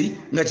n'emyezi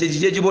nga kye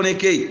gijje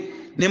giboneke,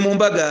 ne mu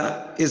mbaga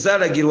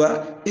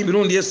ezaalagirwa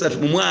emirundi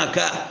 3 mu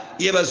mwaka.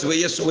 Yeebazibwe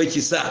Yesu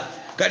ow'ekisa.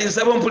 Kati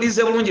nsaba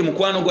ompulize bulungi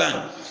mukwano gwange.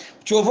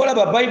 Kyova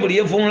olaba Bayibuli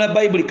yevunula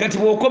Bayibuli, kati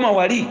bw'okoma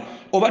wali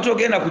oba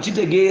togenda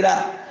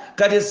kukitegeera.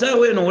 Kati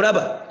essaawa eno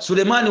olaba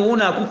Sulemaani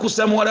wuuno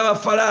akukusa muwala wa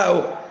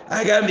Falaawo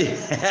agambye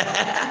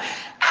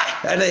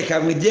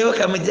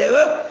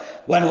kamugjewo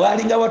wano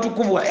walinga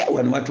watukuvu,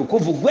 wano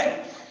watukuvu gwe,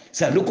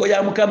 sanduuko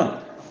ya Mukama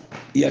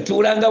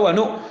yatuulanga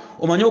wano.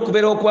 Omanyi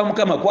okubeera okwa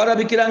Mukama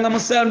kwalabikiranga mu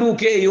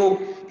ssanduuko eyo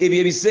ebyo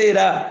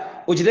ebiseera,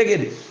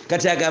 okitegedde.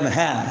 Kati agamba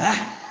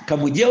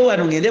kamugjewo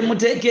wano ngende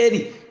muteeka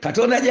eri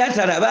Katonda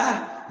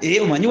gy'atalaba.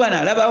 Omanyi wano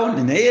alabawo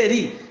naye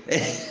eri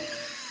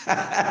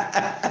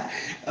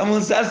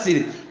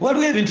amunsasire.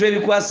 Waliwo ebintu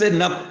ebikwasa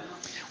ennaku,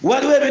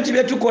 waliwo ebintu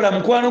bye tukola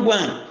mukwano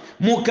gwange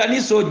mu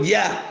kkanisa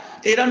ojja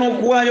era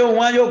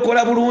n'okuwaayo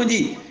okola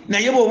bulungi,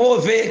 naye bw'oba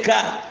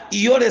oveeka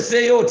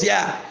yoleseeyo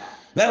otya.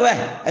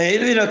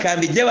 Bino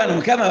kambijje wano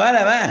Mukama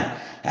balaba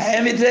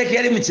emiteeka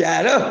eri mu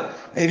kyalo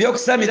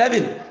ebyokusamira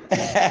bino.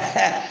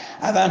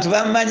 Abantu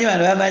bamumanyi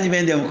wano, bamanyi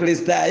bendi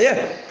omukristaayo,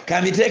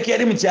 kambiteeka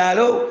eri mu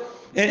kyalo.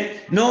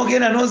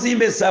 N'ogenda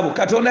n'ozimba essabo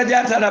Katonda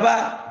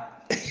gy'atalaba.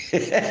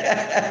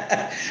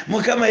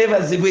 Mukama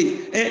yeebazibwe.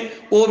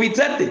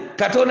 Obitadde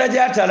Katonda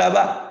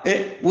gy'atalaba.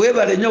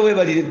 Weebale nnyo,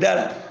 weebalire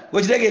ddala.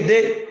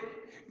 Okitegedde?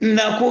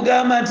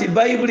 Nakugamba nti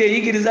Bayibuli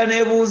eyigiriza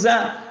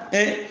n'ebuuza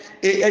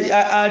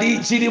ali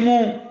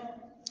kirimu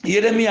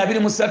Yeremiya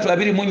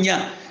 23:24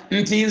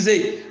 nti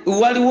nze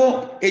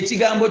waliwo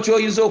ekigambo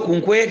ky'oyinza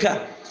okunkweka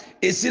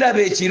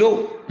esiraba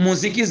ekiro mu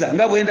nzikiza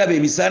nga bwe ndaba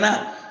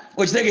emisana.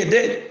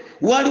 Okitegedde?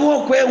 Waliwo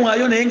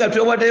okwewaayo naye nga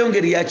twewaddeyo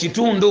ngeri ya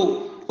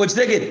kitundu.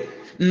 Okitegedde?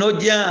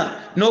 Nojja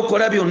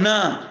n'okola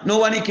byonna,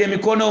 n'owanika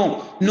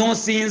emikono,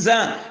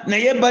 n'osinza,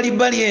 naye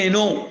ebbalibbali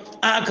eno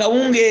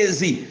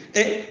akawungeezi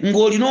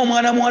ng'olina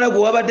omwana muwala gwe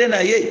wabadde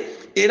naye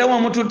era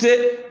wamutute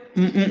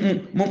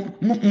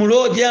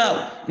mulooja awo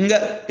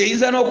nga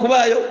eyinza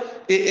n'okubaayo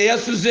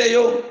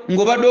eyasuzeeyo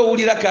ng'obadde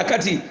owulira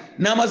kakati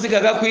n'amaziga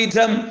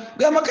gakuyitamu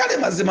gamba kale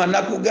mazima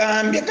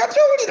nakugambye kati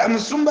owulira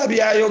musumba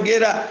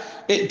byayogera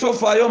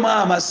tofaayo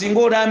maama singa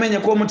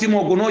onaamenyeko omutima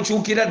ogwo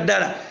n'okyukira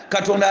ddala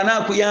katonda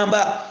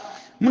anaakuyamba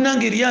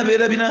munange eriyo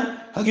abeera bina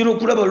agenda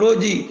okulaba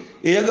loogi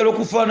eyagala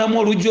okufaanamu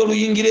oluggi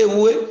oluyingira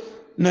ewuwe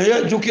naye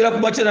ajjukira ku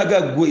matena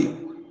gaggwe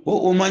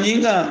omanyi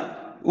nga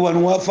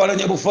wano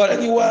wafaananya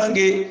bufaananyi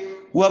wange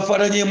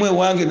wafaananyemu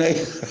ewange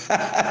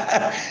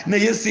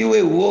naye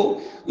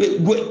siweewo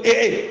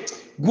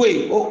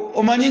gwe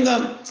omanyi nga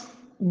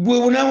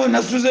gwe nawe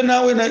nasuze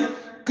naawe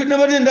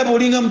nabadde ndaba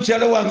olinga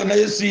mukyala wange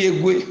naye siye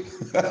gwe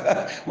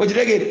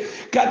okitegeere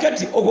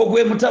kakati ogwo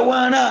gwe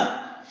mutawaana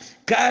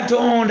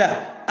katonda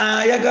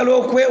ayagala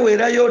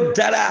okwewerayo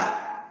ddala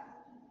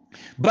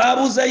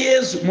babuuza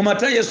yesu mu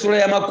Matayo essula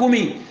ya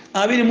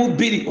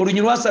 22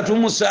 olunyiriri lwa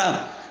 37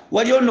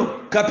 wali ono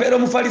Kapeera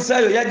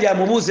omufalisaayo yajja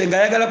amubuuze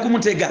ng'ayagala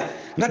kumutega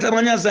nga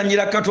tamanyi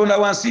azannyira katonda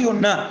wansi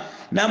yonna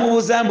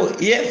n'amubuuza mbu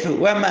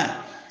yesu wama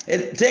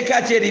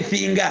teeka ki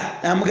erifinga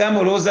n'amugamba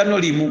olowooza no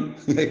limu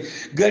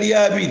gali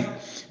abiri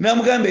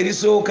n'amugamba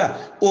erisooka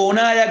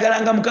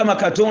onaayagalanga mukama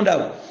katonda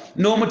wo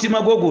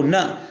n'omutima gwo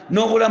gwonna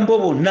n'obulamu bwo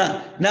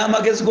bwonna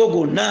n'amagezi go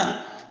gonna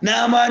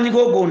n'amaanyi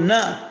go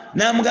gonna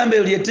n'amugamba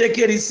eryo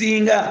lyetteeka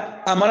erisinga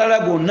amalala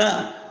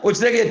gonna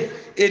okitegeere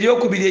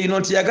eryokubiri erino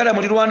nti yagala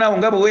mulirwanawo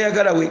nga bwe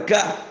weeyagala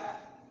wekka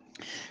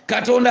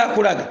katonda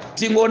akulaga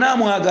ti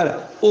ng'onaamwagala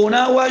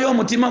onaawaayo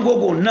omutima gwo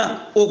gwonna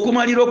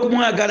okumalira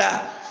okumwagala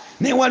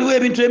naye waliwo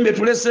ebintu ebi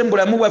betulese mu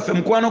bulamu bwaffe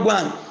mukwano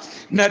gwange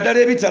naddala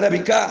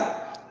ebitalabika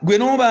gwe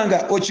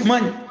noobanga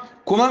okimanyi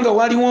kubanga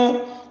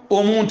waliwo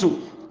omuntu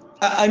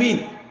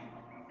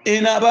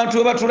eno abantu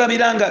we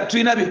batulabiranga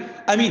tulina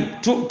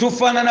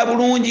tufaanana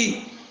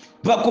bulungi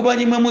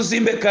bakubanyimwe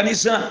muzimba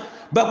ekkanisa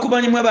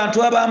bakubanyimwe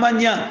abantu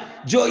ab'amanya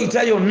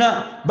gy'oyita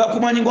yonna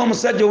bakumanyi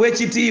ng'omusajja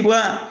ow'ekitiibwa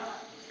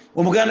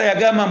omuganda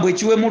yagamba mbu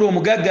ekiwemula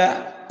omugagga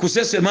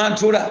kusesema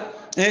ntula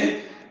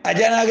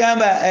ajja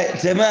n'agamba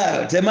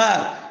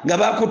temaawo nga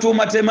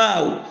bakutuuma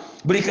temaawo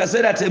buli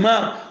kaseera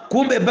temaawo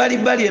kumbe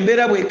bali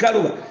embeera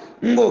bwekaluba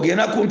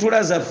ng'ogenda ku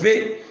ntula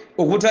zaffe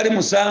ogutali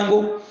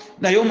musango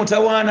naye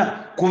omutawaana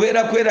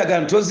kubeera kweraga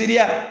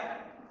ntozirya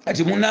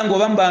ati munnange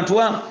oba mu bantu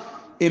wange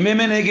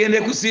ememe negenda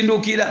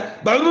ekusindukira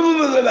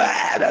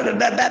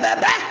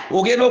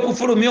ogenda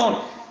okufulumya ono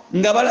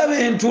nga balaba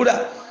entula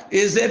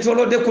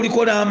ezeetolodde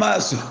kuliko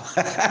n'amaaso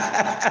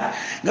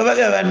nga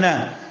bagamba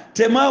banna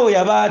temaawo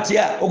yaba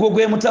atya ogwo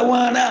gwe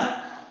mutawaana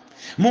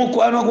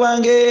mukwano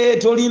gwange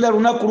tolinda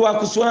lunaku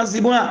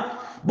lwakuswazibwa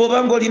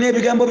bw'oba ng'olina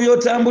ebigambo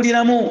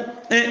by'otambuliramu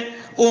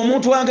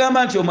omuntu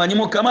agamba nti omanyi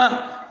mukama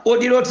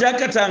odira otya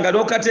akatanga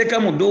n'okateeka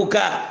mu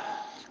dduuka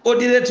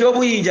odira etya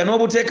obuyinja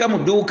n'obuteeka mu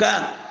dduuka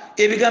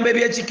ebigambo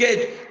ebyekika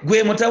ekyo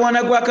gwe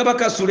mutawaana gwa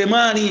kabaka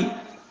Sulemaani.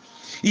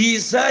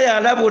 Isaaya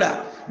alabula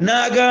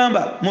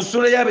n'agamba mu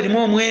ssula ya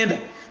 29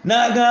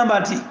 n'agamba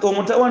nti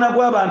omutawaana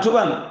gw'abantu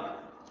bano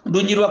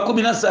lunyiriri lwa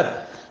 13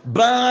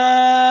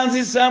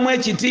 banzisaamu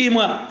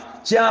ekitiimwa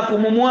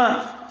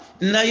kyakumumwa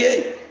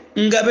naye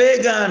nga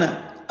beegaana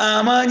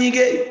amaanyi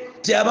ge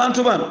ti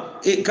abantu bano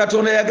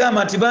katonda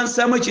yagamba nti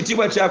bansaamu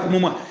ekitiibwa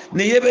kyakumumwa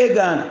naye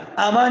beegaana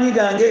amaanyi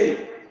gange.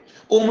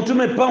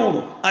 Omutume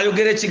Pawulo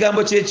ayogera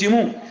ekigambo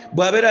kyekimu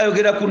bw'abeera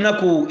ayogera ku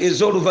nnaku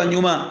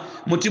ez'oluvannyuma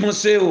mu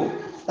Timoseewo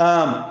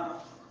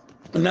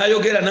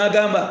n'ayogera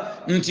n'agamba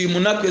nti mu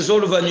nnaku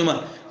ez'oluvannyuma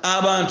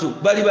abantu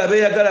bali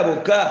babeeyagala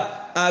bokka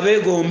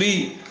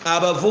abeegombi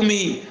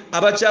abavumi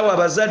abakyawa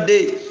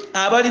abazadde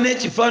abalina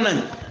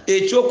ekifaananyi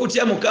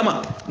eky'okutya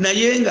Mukama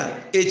naye nga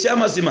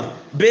ekyamazima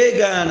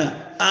beegaana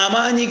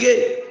amaanyi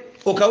ge.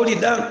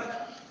 Okawulidde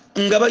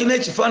nga balina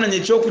ekifaananyi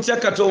eky'okutya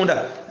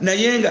Katonda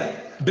naye nga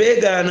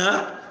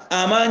beegaana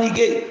amaanyi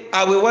ge.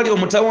 Awe wali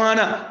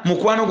omutawaana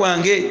mukwano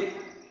gwange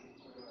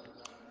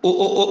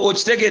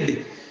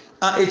okitegedde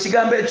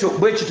ekigambo ekyo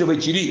bwe kityo bwe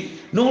kiri.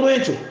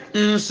 N'olwekyo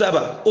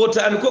nsaba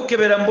otandika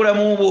okukebera mu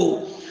bulamu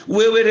bwo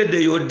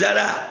weewereddeyo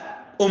ddala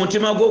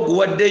omutima gwo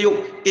guwaddeyo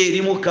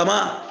eri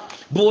Mukama.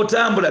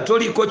 Bw'otambula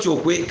toliko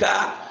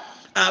kyokweka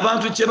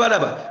abantu kye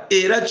balaba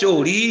era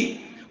kyoli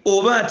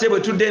oba ate bwe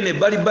tudde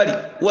n'ebbalibbali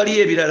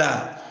waliyo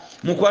ebirala.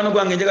 Mukwano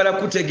gwange njagala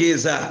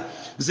kutegeeza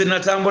nze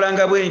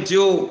natambulanga bwe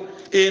ntyo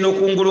eno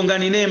kungulu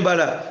nina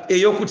embala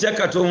ey'okutya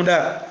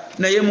Katonda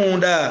naye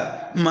munda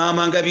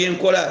maama nga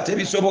byenkola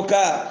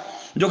tebisoboka.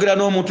 Njogera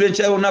n'omuntu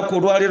enkya olunaku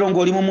olwaleero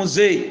ng'oli mu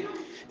muze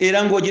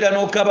era ng'ogira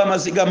n'okaba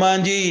amaziga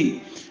mangi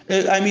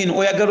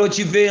oyagala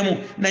okiveemu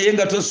naye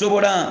nga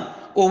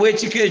tosobola.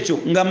 Ow'ekika ekyo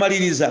nga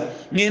maliriza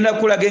ngenda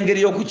kulaga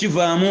engeri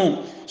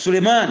y'okukivaamu.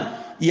 Sulemaani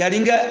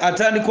yalinga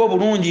atandika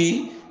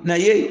obulungi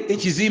naye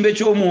ekizimbe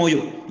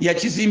ky'omwoyo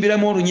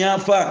yakizimbiramu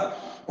olunyaafa.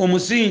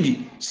 Omusingi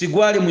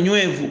sigwali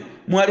munywevu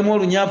mwalimu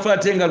olunyaafa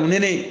ate nga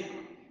lunene.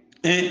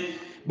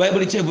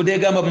 Bayibuli kyevudde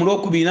egamba mu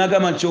Lwokubiri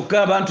n'agamba nti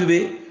kyokka abantu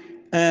be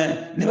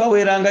ne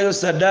baweerangayo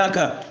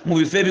saddaaka mu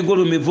bifo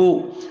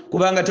ebigulumivu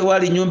kubanga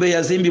tewali nnyumba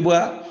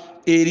eyazimbibwa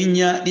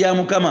erinnya lya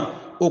Mukama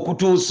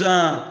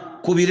okutuusa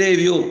ku biro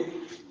ebyo.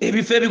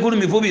 Ebifo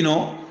ebigulumivu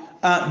bino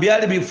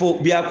byali bifo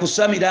bya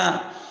kusamira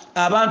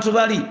abantu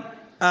bali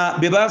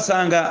be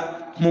basanga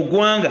mu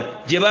ggwanga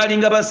gye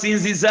baalinga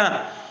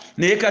basinziza.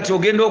 Naye kati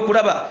ogenda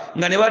okulaba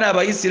nga ne bana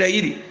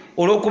Abayisirayiri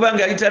olw'okuba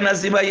nga yali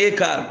tannazimba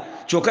yeekaalu,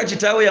 kyokka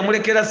kitaawe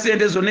yamulekera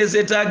ssente zonna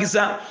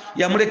ezeetaagisa,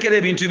 yamulekera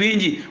ebintu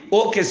bingi.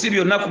 Si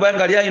byonna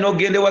kubanga yali alina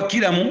okugenda ewa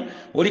Kiramu,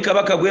 oli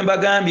kabaka gwe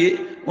mbagambye,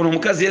 ono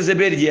omukazi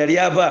Yezeberi gye yali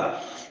ava.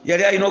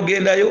 Yali alina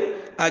okugendayo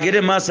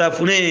agere maaso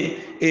afune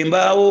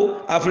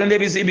embaawo, afune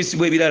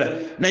n'ebizimbisibwa ebirala.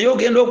 Naye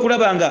ogenda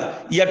okulaba nga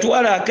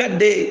yatwala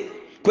akadde,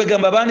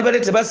 kwegamba baani bale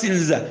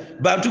tebasinziza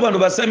bantu bano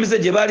basamize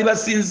gye baali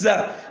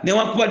basinziza,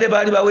 newankubadde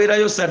baali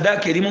baweerayo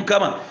saddaaka eri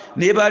Mukama,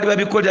 naye baali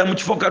babikolera mu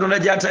kifo Katonda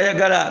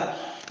gy'atayagala.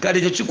 Kale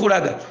ekyo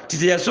kikulaga ti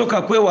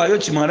teyasooka kwewaayo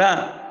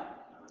kimala.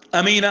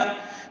 Amiina.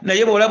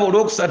 Naye bw'olaba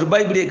olwokusatu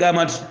Bayibuli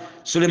egamba nti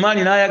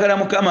Sulemaani n'ayagala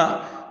Mukama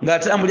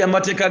ng'atambulira mu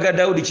mateeka ga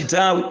Dawudi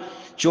kitaawe,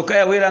 kyokka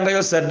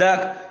yaweerangayo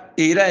saddaaka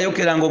era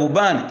yayokeranga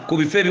obubaane ku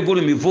bifo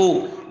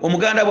ebigulumivu.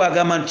 Omuganda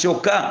bw'agamba nti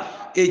kyokka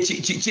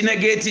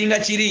kinegeetinga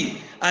kiri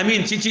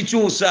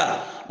kikikyusa.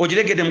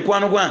 Ogiregedde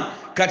mukwano gwange,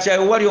 kati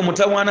ayo wali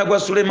omutawaana gwa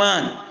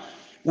Sulemaani,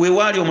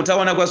 weewali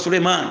omutawaana gwa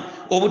Sulemaani,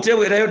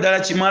 obuteweerayo ddala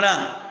kimala.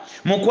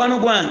 Mukwano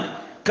gwange,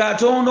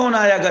 Katonda ono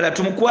ayagala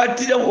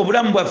tumukwatire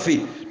obulamu bwaffe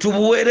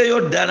tubuweereyo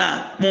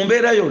ddala mu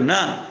mbeera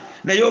yonna.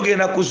 Naye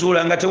ogenda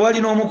kuzuula nga tewali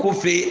n'omu ku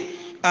ffe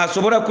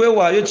asobola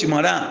kwewaayo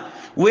kimala.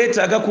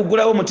 Weetaaga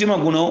kuggulawo omutima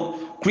guno,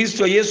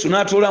 Kristo Yesu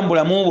n'atuula mu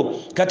bulamu bwo.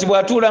 Kati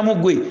bw'atuulamu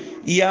ggwe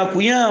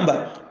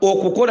yakuyamba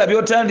okukola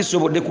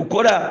by'otandisobodde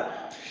kukola.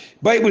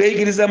 Bayibuli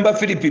eyigiriza mu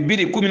Bafiripi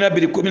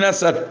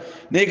 2:12-13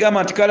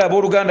 n'egamba nti kale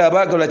abooluganda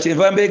abaagalwa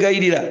kyenva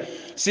mbeegayirira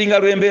singa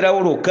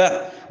lwembeerawo lwokka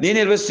naye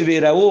ne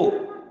lwesibeerawo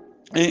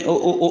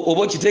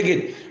oba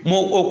okitegere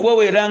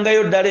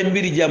okweweerangayo ddala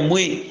emibiri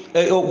gyammwe,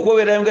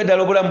 okweweerangayo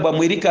ddala obulamu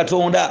bwammwe eri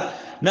Katonda.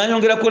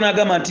 N'ayongerako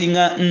n'agamba nti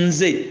nga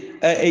nze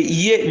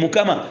ye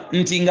Mukama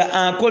nti nga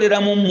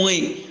akolera mu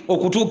mmwe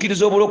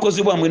okutuukiriza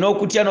obulokozi bwammwe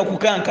n'okutya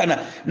n'okukankana,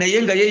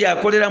 naye nga ye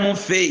yakolera mu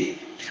ffe.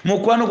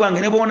 Mukwano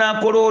gwange, ne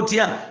bw'onaakola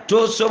otya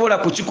tosobola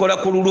kukikola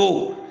ku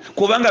lulwo,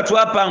 kubanga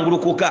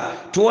twapangulukuka,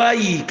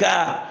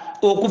 twayiika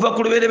okuva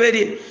ku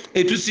lubereberye.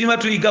 Tusiima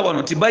tuyiga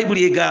wano nti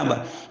Bayibuli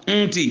egamba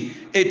nti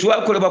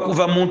twakolebwa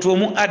kuva mu muntu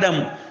omu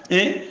Adamu,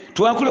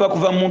 twakolebwa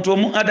kuva mu muntu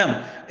omu Adamu.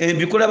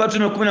 Bikola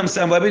Abatume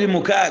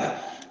 17:26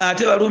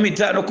 ate Baluumi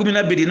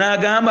 5:12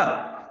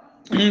 n'agamba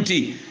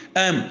nti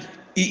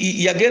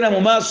yagenda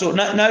mu maaso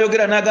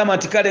n'ayogera n'agamba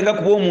nti kale nga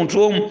kuba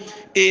omuntu omu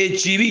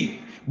ekibi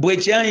bwe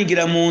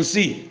kyayingira mu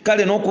nsi,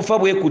 kale n'okufa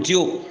bwe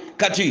kutyo.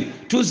 Kati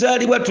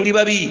tuzaalibwa tuli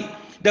babi.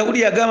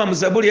 Dawudi yagamba mu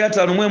Zabbuli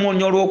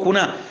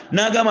 5:1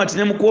 n'agamba nti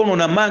ne mu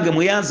kwonoona mmange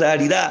mwe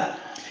yanzaalira.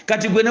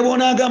 Kati gwe ne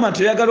bw'onaagamba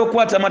nti oyagala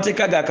okukwata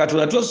amateeka ga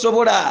Katonda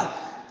tosobola.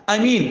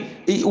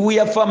 We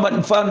are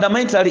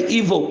fundamentally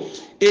evil.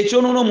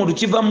 Ekyonoona omuntu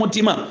kiva mu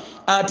mutima,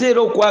 ate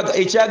era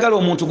ekyagala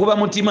omuntu guba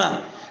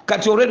mutima.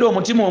 Kati olwedde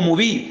omutima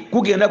omubi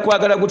kugenda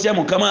kwagala gutya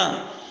Mukama?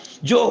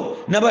 Jo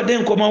nabadde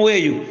nkomawo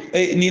eyo,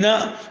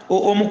 nina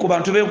omu ku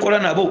bantu benkola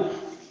nabo,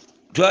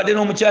 twadde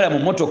n'omukyala mu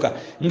mmotoka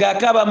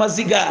ng'akaaba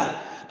amaziga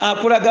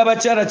akulaga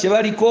abakyala kye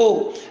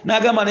baliko,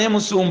 n'agamba naye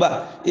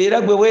musumba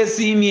era gwe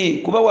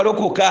weesiimye kuba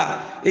walokoka,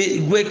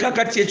 gwe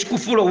kakati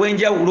ekikufuula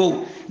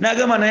ow'enjawulo.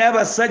 N'agamba naye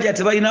abasajja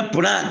tebalina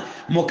pulaani.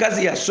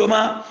 Mukazi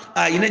yasoma,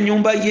 alina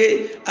ennyumba ye,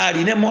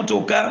 alina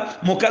emmotoka,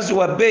 mukazi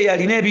wa bbeeyi,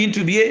 alina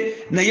ebintu bye,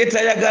 naye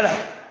tayagala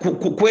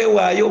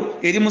kwewaayo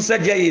eri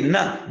musajja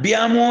yenna,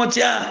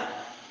 byamwokya.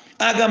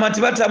 Agamba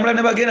nti batambula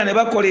ne bagenda ne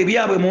bakola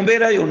ebyabwe mu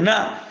mbeera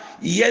yonna.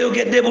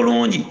 Yayogedde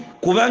bulungi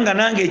kubanga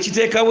nange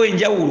ekiteekawo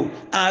enjawulo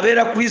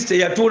abeera Kristo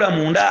eyatuula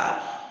munda.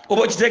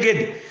 Oba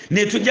okitegedde?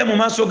 Ne tujja mu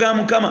maaso ga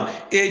Mukama,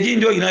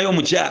 egindi oyinayo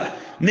omukyala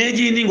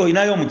n'egindi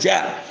ng'oyinayo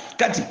omukyala.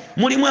 Kati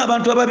mulimu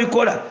abantu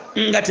ababikola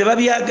nga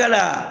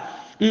tebabyagala.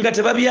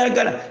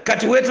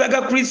 Kati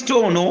weetaaga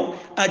Kristo ono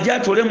ajja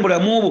atuule mu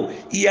bulamu bwo,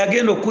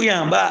 yagenda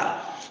okuyamba.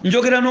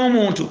 Njogera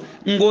n'omuntu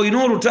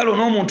ng'olina olutalo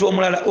n'omuntu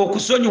omulala,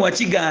 okusonyiwa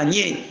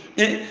kiganye.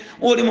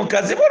 Oli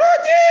mukazi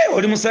bulungi,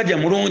 oli musajja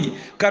mulungi,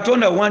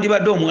 Katonda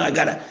wandibadde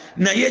omwagala,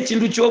 naye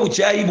ekintu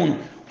ky'obukyayi buno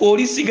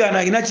olisigana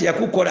alina kye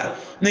yakukola,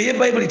 naye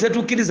Bayibuli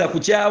tetukkiriza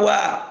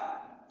kukyawa.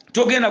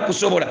 Togenda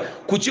kusobola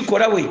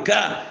kukikola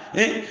wekka.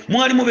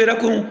 Mwali mubeera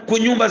ku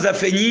nnyumba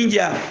zaffe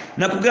nnyinja,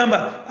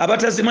 nakugamba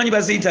abatazimanyi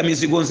baziyita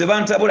mizigo, nze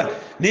bantabula,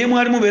 naye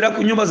mwali mubeera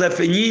ku nnyumba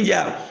zaffe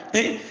nnyinja.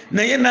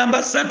 Naye namba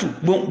 3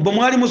 bwe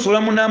mwali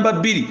musula mu namba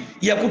 2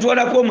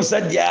 yakutwalako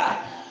omusajja.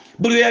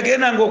 Buli we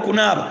yagendanga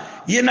okunaaba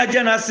ye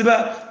najja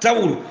n'asiba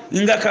tawulo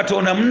nga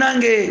Katonda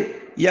munange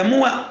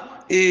yamuwa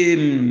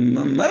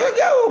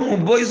mabegaawo mu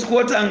boys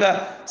quarter nga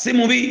si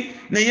mubi,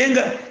 naye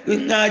nga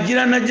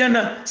agira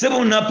najjana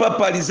sebo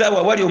napapaliza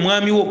wawali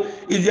omwami wo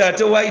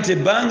ate waayita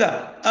ebbanga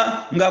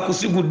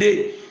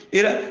ng'akusigudde.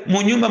 Era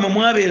mu nnyumba mwe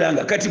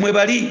mwabeeranga kati mwe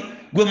bali,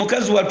 gwe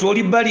mukazi wattu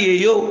oli bbali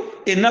eyo,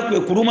 ennaku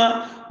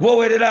ekuluma,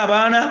 gwoweerera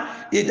abaana,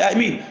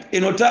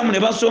 eno taamu ne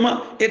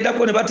basoma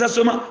eddako ne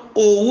batasoma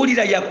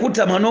owulira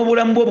yakutama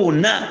n'obulamu bwo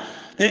bwonna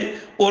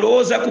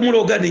olowooza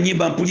kumuloga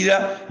nenyimba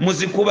mpulira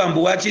muzikuba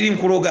mbu wakiri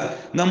nkuloga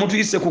nga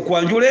mutuyise ku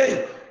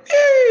kwanjule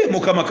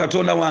mukama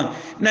katonda wange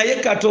naye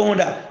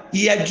katonda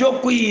yajja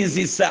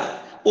okuyinzisa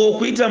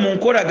okuyita mu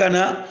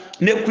nkolagana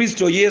ne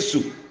Kristo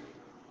Yesu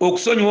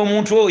okusonyiwa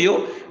omuntu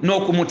oyo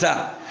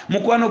n'okumuta.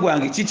 Mukwano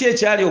gwange kiki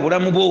ekyali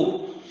obulamu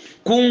bwo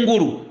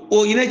kungulu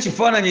oyina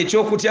ekifaananyi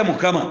ekyokutya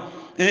mukama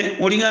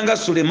olinganga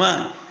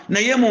Sulemaani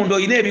naye munda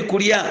oyina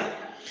ebikulya.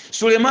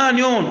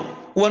 Sulemaani ono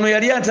wano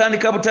yali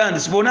atandika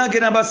butandisi bona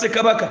agenda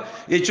bassekabaka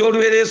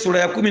ekyolubeera Esula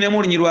ya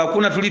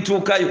 11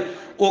 tulituukayo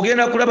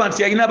ogenda kulaba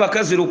nti yalina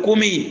abakazi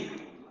 100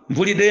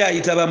 mpulidde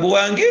yayita bambu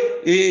wange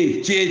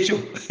kyekyo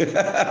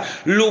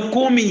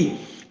 100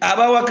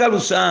 abawaka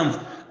 7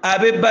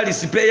 abebbali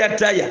sipeya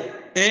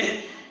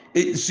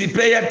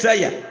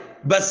taya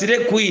basire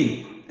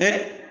queen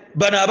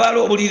bano abaala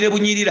obulire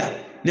bunyirira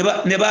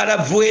ne baala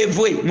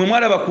vwevwe mwe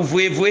mwalaba ku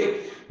vwevwe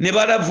ne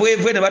baala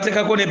vwevwe ne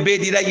bateekako ne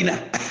bedi layina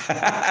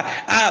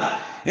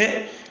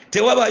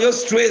tewabaayo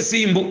stress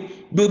mbu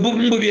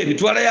bye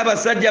bitwalayo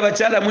abasajja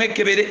abakyala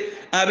mwekebere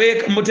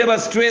muteba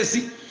stress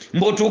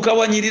mbotuuka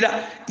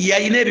wanyirira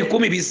yayina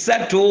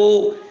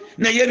 300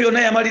 naye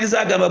byonna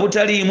yamaliriza agamba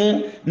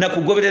butaliimu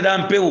nakugoberera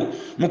mpewo.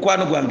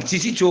 Mukwano gwange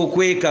kiki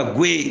kyokweka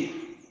gwe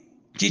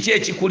kiki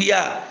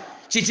ekikulya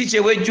kiki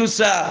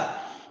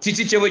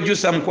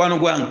kyewejjusa mukwano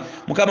gwange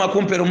mukama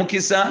kumpera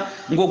omukisa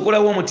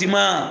ng'ogulawo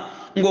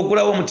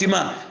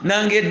omutima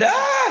nange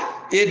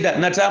edda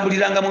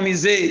natambuliranga mu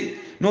mize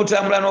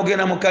n'otambula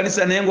n'ogenda mu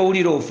kanisa naye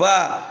ng'owulira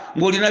ofa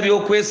ng'olina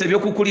byokwesa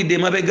ebyokukulidde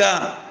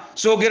emabega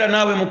soogera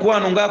naawe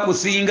mukwano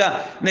ng'akusinga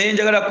naye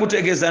njagala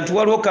kukutegeeza nti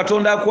waliwo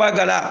katonda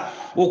akwagala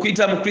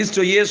okuyita mu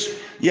Kristo Yesu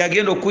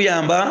yagenda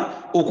okuyamba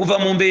okuva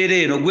mu mbeera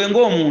eno. Gwe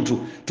ng'omuntu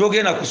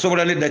togenda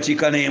kusobola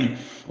n'eddakiika n'emu.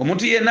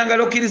 Omuntu yenna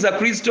nga okkiriza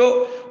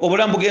Kristo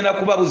obulamu bugenda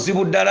kuba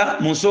buzibu ddala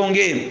mu nsonga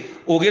eno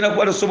ogenda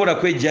kuba tosobola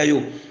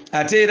kwejjayo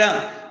ate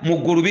era mu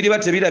ggulu biriba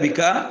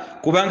tebirabika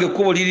kubanga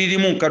ekkubo liri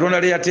limu Katonda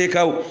lye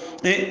yateekawo.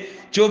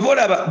 Kyova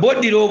olaba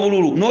boddira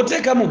obululu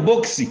n'oteeka mu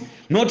bokisi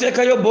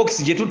n'oteekayo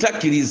bokisi gye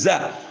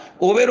tutakkiriza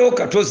obeera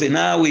okatoze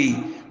naawe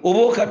oba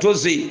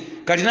okatoze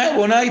kati naye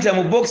bw'onaayita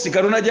mu bokisi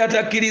Katonda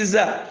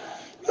gy'atakkiriza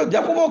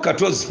ojja kuba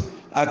okatoze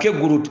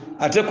akeggulu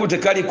ate ko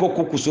tekaliko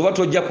kukusa oba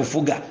tojja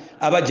kufuga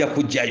abajja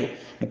kujjayo.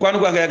 Mukwano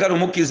gwange ayagala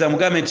omukkiriza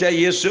mugambe nti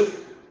Yesu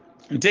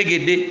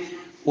ntegedde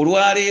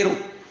olwaleero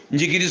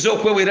njigirize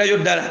okwewerayo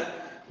ddala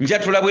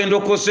njatula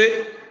bwendokose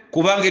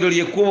kubanga eryo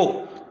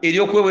lyekkubo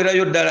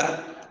ery'okwewerayo ddala.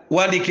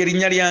 Wandiika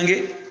erinnya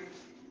lyange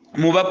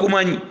mu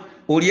bakumanyi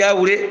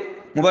olyawule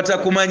mu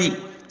batakumanyi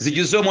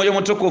zijuze omwoyo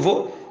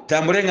mutukuvu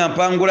tambule nga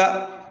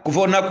mpangula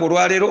kuva olunaku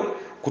olwaleero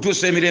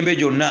kutuusa emirembe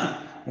gyonna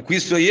mu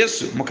Kristo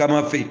Yesu mukama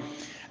waffe.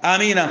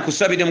 Amiina.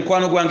 Nkusabidde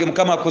mukwano gwange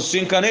mukama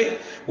akusinkane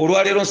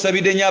olwaleero.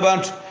 Nsabidde nnyo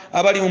abantu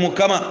abali mu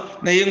mukama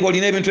naye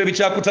ng'olina ebintu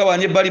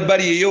ebikyakutawaanya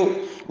ebbalibbali eyo.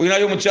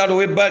 Olinayo omukyalo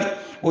w'ebbali,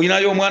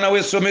 olinayo omwana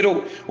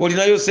w'essomero,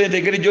 olinayo sente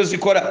engeri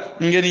gy'ozikola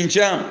ngeri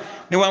nkyamu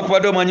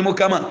newankubadde omanyi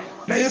mukama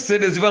naye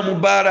sente ziva mu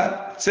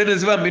bbaala, sente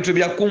ziva mu bintu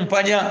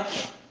byakumpanya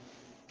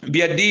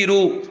bya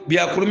ddiiru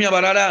byakulumya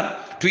balala.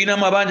 Tulina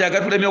amabanja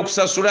agatulemye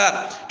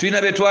okusasula,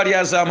 tulina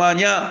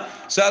betwalyazaamaanya.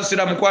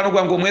 Saasira mukwano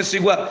gwange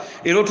omwesigwa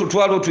era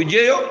otutwala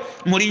otugyeyo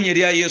mu linnya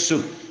erya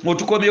Yesu.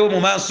 Otukomyewo mu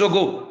maaso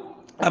go.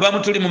 Abamu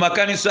tuli mu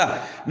makanisa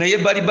naye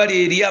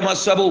ebbalibbali eri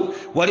amasabo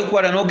wali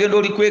kwala n'ogenda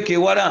olikweka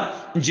ewala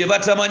gye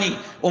batamanyi.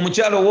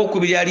 Omukyalo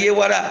owokubiri ali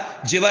ewala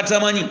gye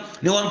batamanyi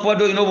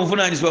newankubadde olina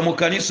obuvunaanyizibwa mu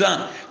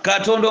kanisa.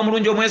 Katonda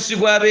omulungi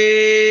omwesigwa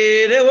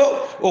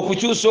abeerewo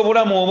okukyusa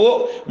obulamu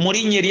obwo mu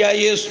linnya erya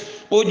Yesu.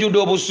 Ojjudde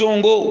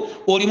obusungu,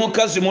 oli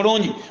mukazi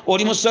mulungi,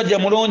 oli musajja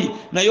mulungi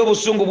naye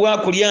obusungu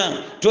bwakulya.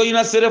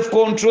 Tolina self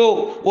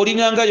control,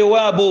 olinganga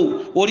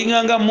Yowaabu,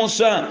 olinganga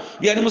Musa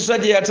yali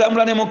musajja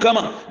yatambula ne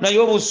Mukama naye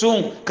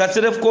obusungu ka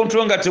self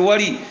control nga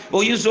tewali.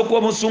 Oyinza okuba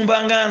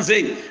omusumba nga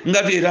nze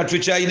nga era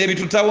tukyalina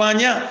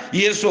ebitutawaanya.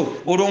 Yesu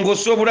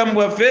olongose obulamu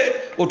bwaffe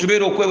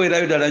otubeera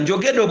okwewerayo ddala.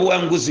 Njogedde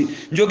obuwanguzi,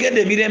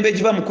 njogedde emirembe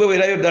egiva mu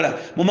kwewerayo ddala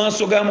mu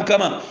maaso ga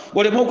Mukama.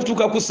 Oleme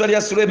okutuuka ku ssa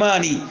lya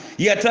Sulemaani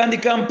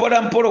yatandika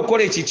mpola mpola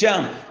okukola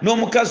ekikyamu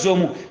n'omukazi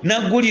omu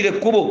naggulira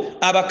ekkubo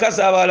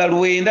abakazi abalala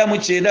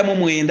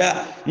 999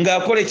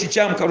 ng'akola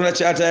ekikyamu Katonda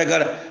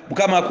ky'atayagala.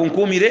 Mukama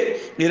akunkuumire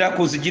era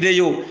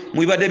akunzigireyo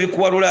mu bibadde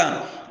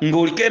bikuwalula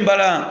ng'oliko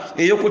embala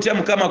ey'okutya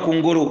Mukama ku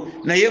ngolo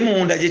naye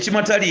munda gye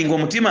kimatalinga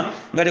omutima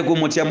nga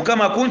tegumutya.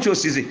 Mukama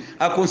akunkyusize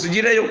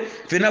akunzigireyo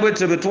ffenna bwe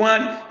tutyo bwe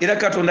twali era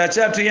Katonda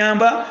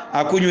akyatuyamba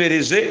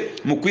akunywereze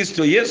mu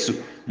Kristo Yesu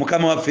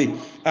mukama waffe.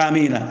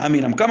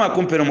 Amiina. Mukama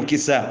akumpera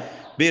omukisa.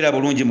 Beera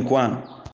bulungi mukwano.